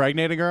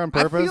impregnating her on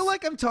purpose. I feel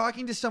like I'm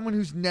talking to someone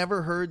who's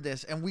never heard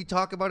this, and we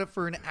talk about it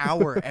for an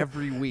hour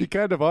every you week.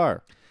 kind of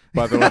are,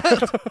 by the way.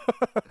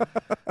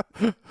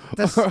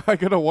 I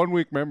got a 1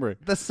 week memory.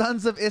 The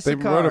sons of They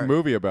Issachar. wrote a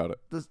movie about it.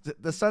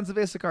 The sons of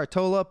Issachar,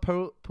 Tola,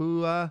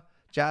 Puah,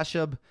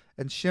 Jashub,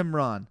 and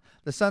Shimron.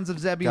 The sons of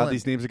Zebulun. God,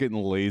 these names are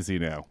getting lazy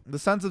now. The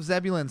sons of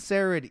Zebulun,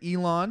 Sarid,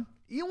 Elon.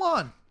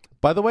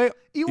 By the way,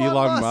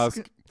 Elon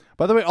Musk.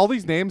 By the way, all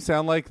these names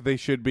sound like they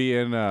should be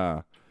in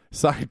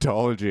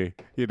Scientology.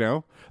 You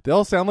know, they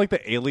all sound like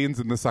the aliens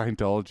in the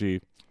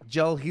Scientology.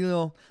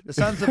 Jehiel. The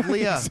sons of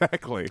Leah,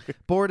 Exactly.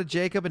 bore to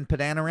Jacob and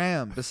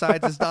Padanaram,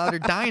 besides his daughter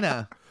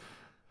Dinah.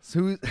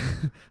 So,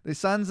 the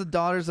sons and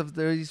daughters of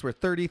these were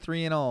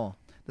 33 in all.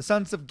 The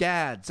sons of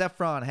Gad,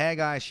 Zephron,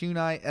 Haggai,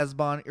 Shunai,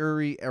 Esbon,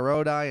 Uri,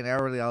 Erodai, and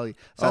Erodiali.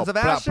 Sons of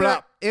Asher,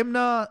 plop.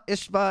 Imnah,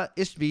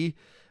 Ishvi,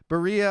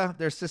 Beriah.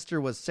 Their sister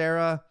was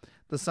Sarah.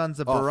 The sons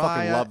of Oh,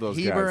 fucking Beriah, love those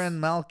Heber, guys.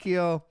 and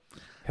Malchiel.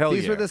 Hell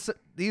These yeah.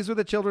 were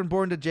the children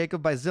born to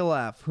Jacob by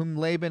Zilaph, whom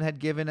Laban had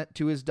given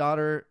to his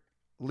daughter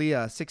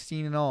Leah,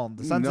 16 in all.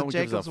 The sons No of one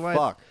gives Jacob's a wife,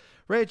 fuck.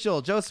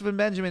 Rachel, Joseph, and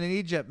Benjamin in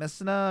Egypt.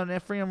 Messana and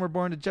Ephraim were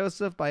born to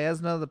Joseph by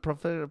Esna, the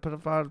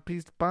prophet,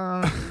 peace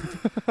upon.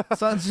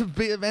 Sons of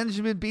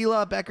Benjamin,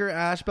 Bela, Becher,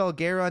 Ashbel,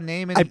 Gera,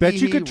 Naaman, I bet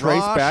you Ehi, could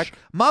trace Rosh, back-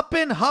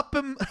 Muppin,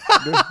 Huppim,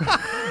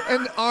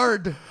 and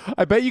Ard.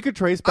 I bet you could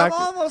trace back.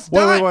 I'm almost wait,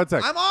 done. Wait, one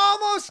sec. I'm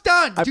almost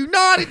done. Do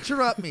not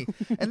interrupt me.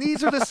 And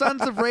these are the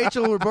sons of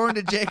Rachel who were born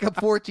to Jacob,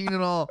 14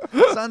 in all.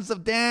 Sons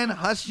of Dan,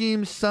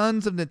 Hushim,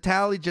 sons of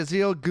Natali,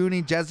 Jaziel,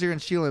 Guni, Jezer, and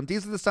Shelim.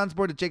 These are the sons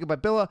born to Jacob by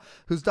Bilhah,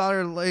 whose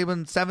daughter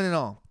Laban, 7 in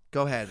all.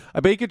 Go ahead.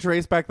 I bet you could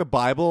trace back the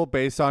Bible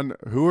based on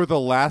who are the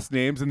last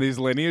names in these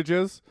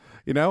lineages.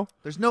 You know?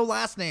 There's no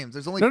last names.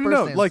 There's only No, first no,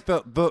 no. names. Like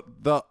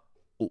the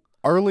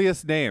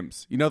earliest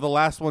names. You know, the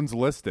last ones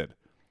listed.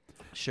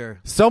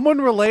 Sure.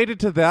 Someone related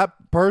to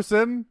that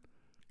person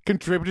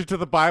contributed to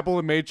the Bible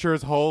and made sure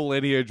his whole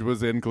lineage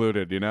was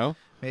included. You know?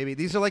 Maybe.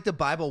 These are like the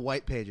Bible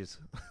white pages.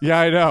 Yeah,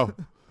 I know.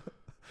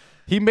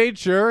 He made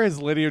sure his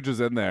lineage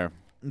was in there.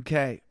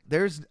 Okay.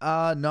 There's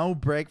no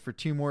break for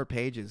 2 more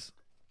pages.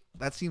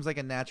 That seems like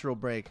a natural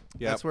break.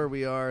 Yep. That's where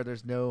we are.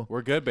 There's no...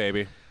 We're good,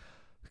 baby.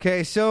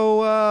 Okay,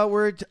 so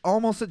we're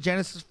almost at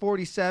Genesis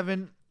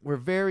 47. We're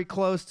very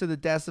close to the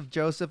deaths of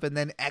Joseph and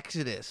then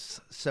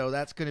Exodus. So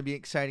that's going to be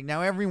exciting.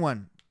 Now,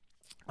 everyone,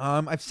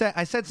 I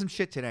said some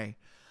shit today,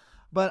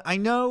 but I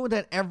know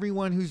that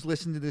everyone who's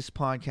listened to this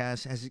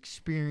podcast has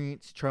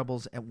experienced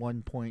troubles at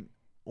one point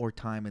or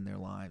time in their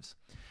lives.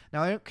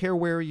 Now, I don't care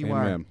where you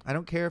are. Amen. I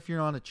don't care if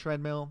you're on a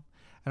treadmill.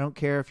 I don't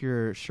care if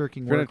you're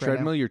shirking If you're on a work right now.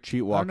 treadmill, you're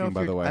cheat I don't know walking, if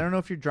by the way. I don't know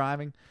if you're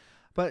driving,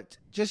 but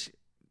just,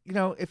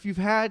 if you've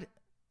had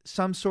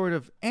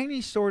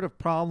any sort of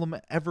problem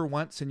ever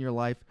once in your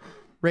life,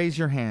 raise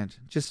your hand.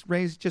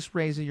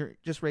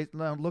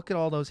 Look at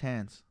all those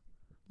hands.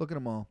 Look at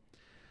them all.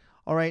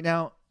 All right.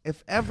 Now,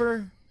 if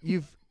ever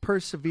you've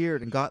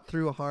persevered and got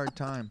through a hard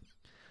time,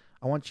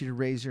 I want you to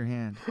raise your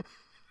hand.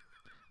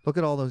 Look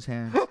at all those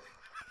hands.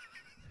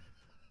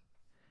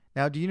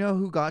 Now, do you know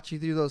who got you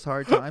through those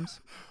hard times?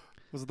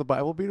 Was it the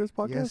Bible Beaters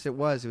podcast? Yes, it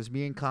was. It was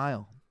me and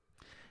Kyle.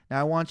 Now,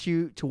 I want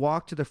you to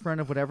walk to the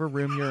front of whatever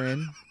room you're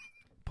in,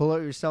 pull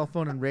out your cell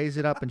phone and raise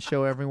it up and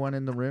show everyone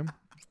in the room,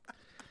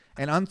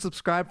 and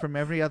unsubscribe from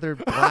every other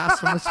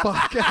blasphemous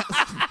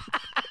podcast.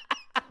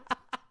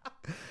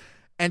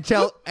 And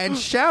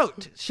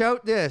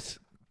shout this.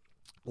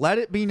 Let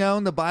it be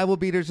known the Bible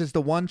Beaters is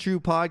the one true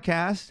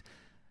podcast.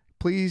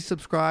 Please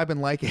subscribe and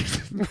like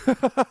it.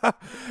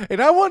 And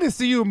I want to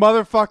see you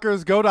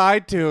motherfuckers go to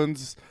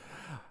iTunes,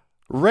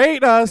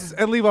 rate us,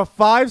 and leave a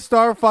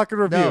 5-star fucking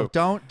review. No,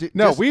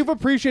 don't. We've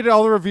appreciated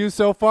all the reviews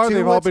so far.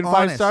 They've all been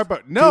 5-star,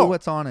 but no. Do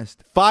what's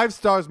honest. 5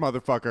 stars,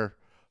 motherfucker.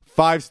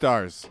 5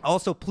 stars.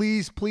 Also,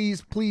 please,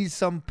 please, please,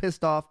 some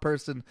pissed off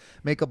person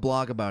make a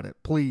blog about it.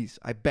 Please,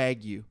 I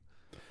beg you.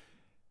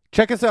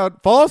 Check us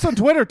out. Follow us on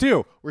Twitter,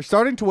 too. We're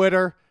starting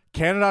Twitter,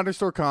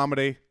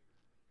 Canada_comedy.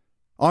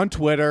 On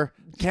Twitter,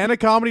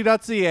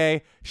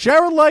 CanadaComedy.ca.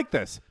 Share and like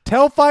this.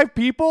 Tell 5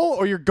 people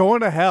or you're going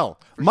to hell.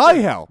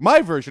 Hell.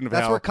 My version of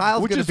That's hell. where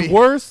Kyle's which gonna is be.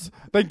 Worse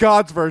than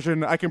God's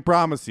version, I can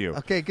promise you.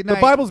 Okay, good night.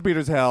 The Bible's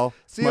Beaters hell.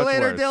 See you much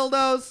later, worse.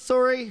 dildos.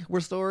 Sorry.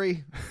 We're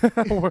sorry.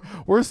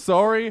 We're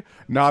sorry,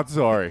 not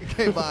sorry.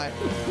 Okay, bye.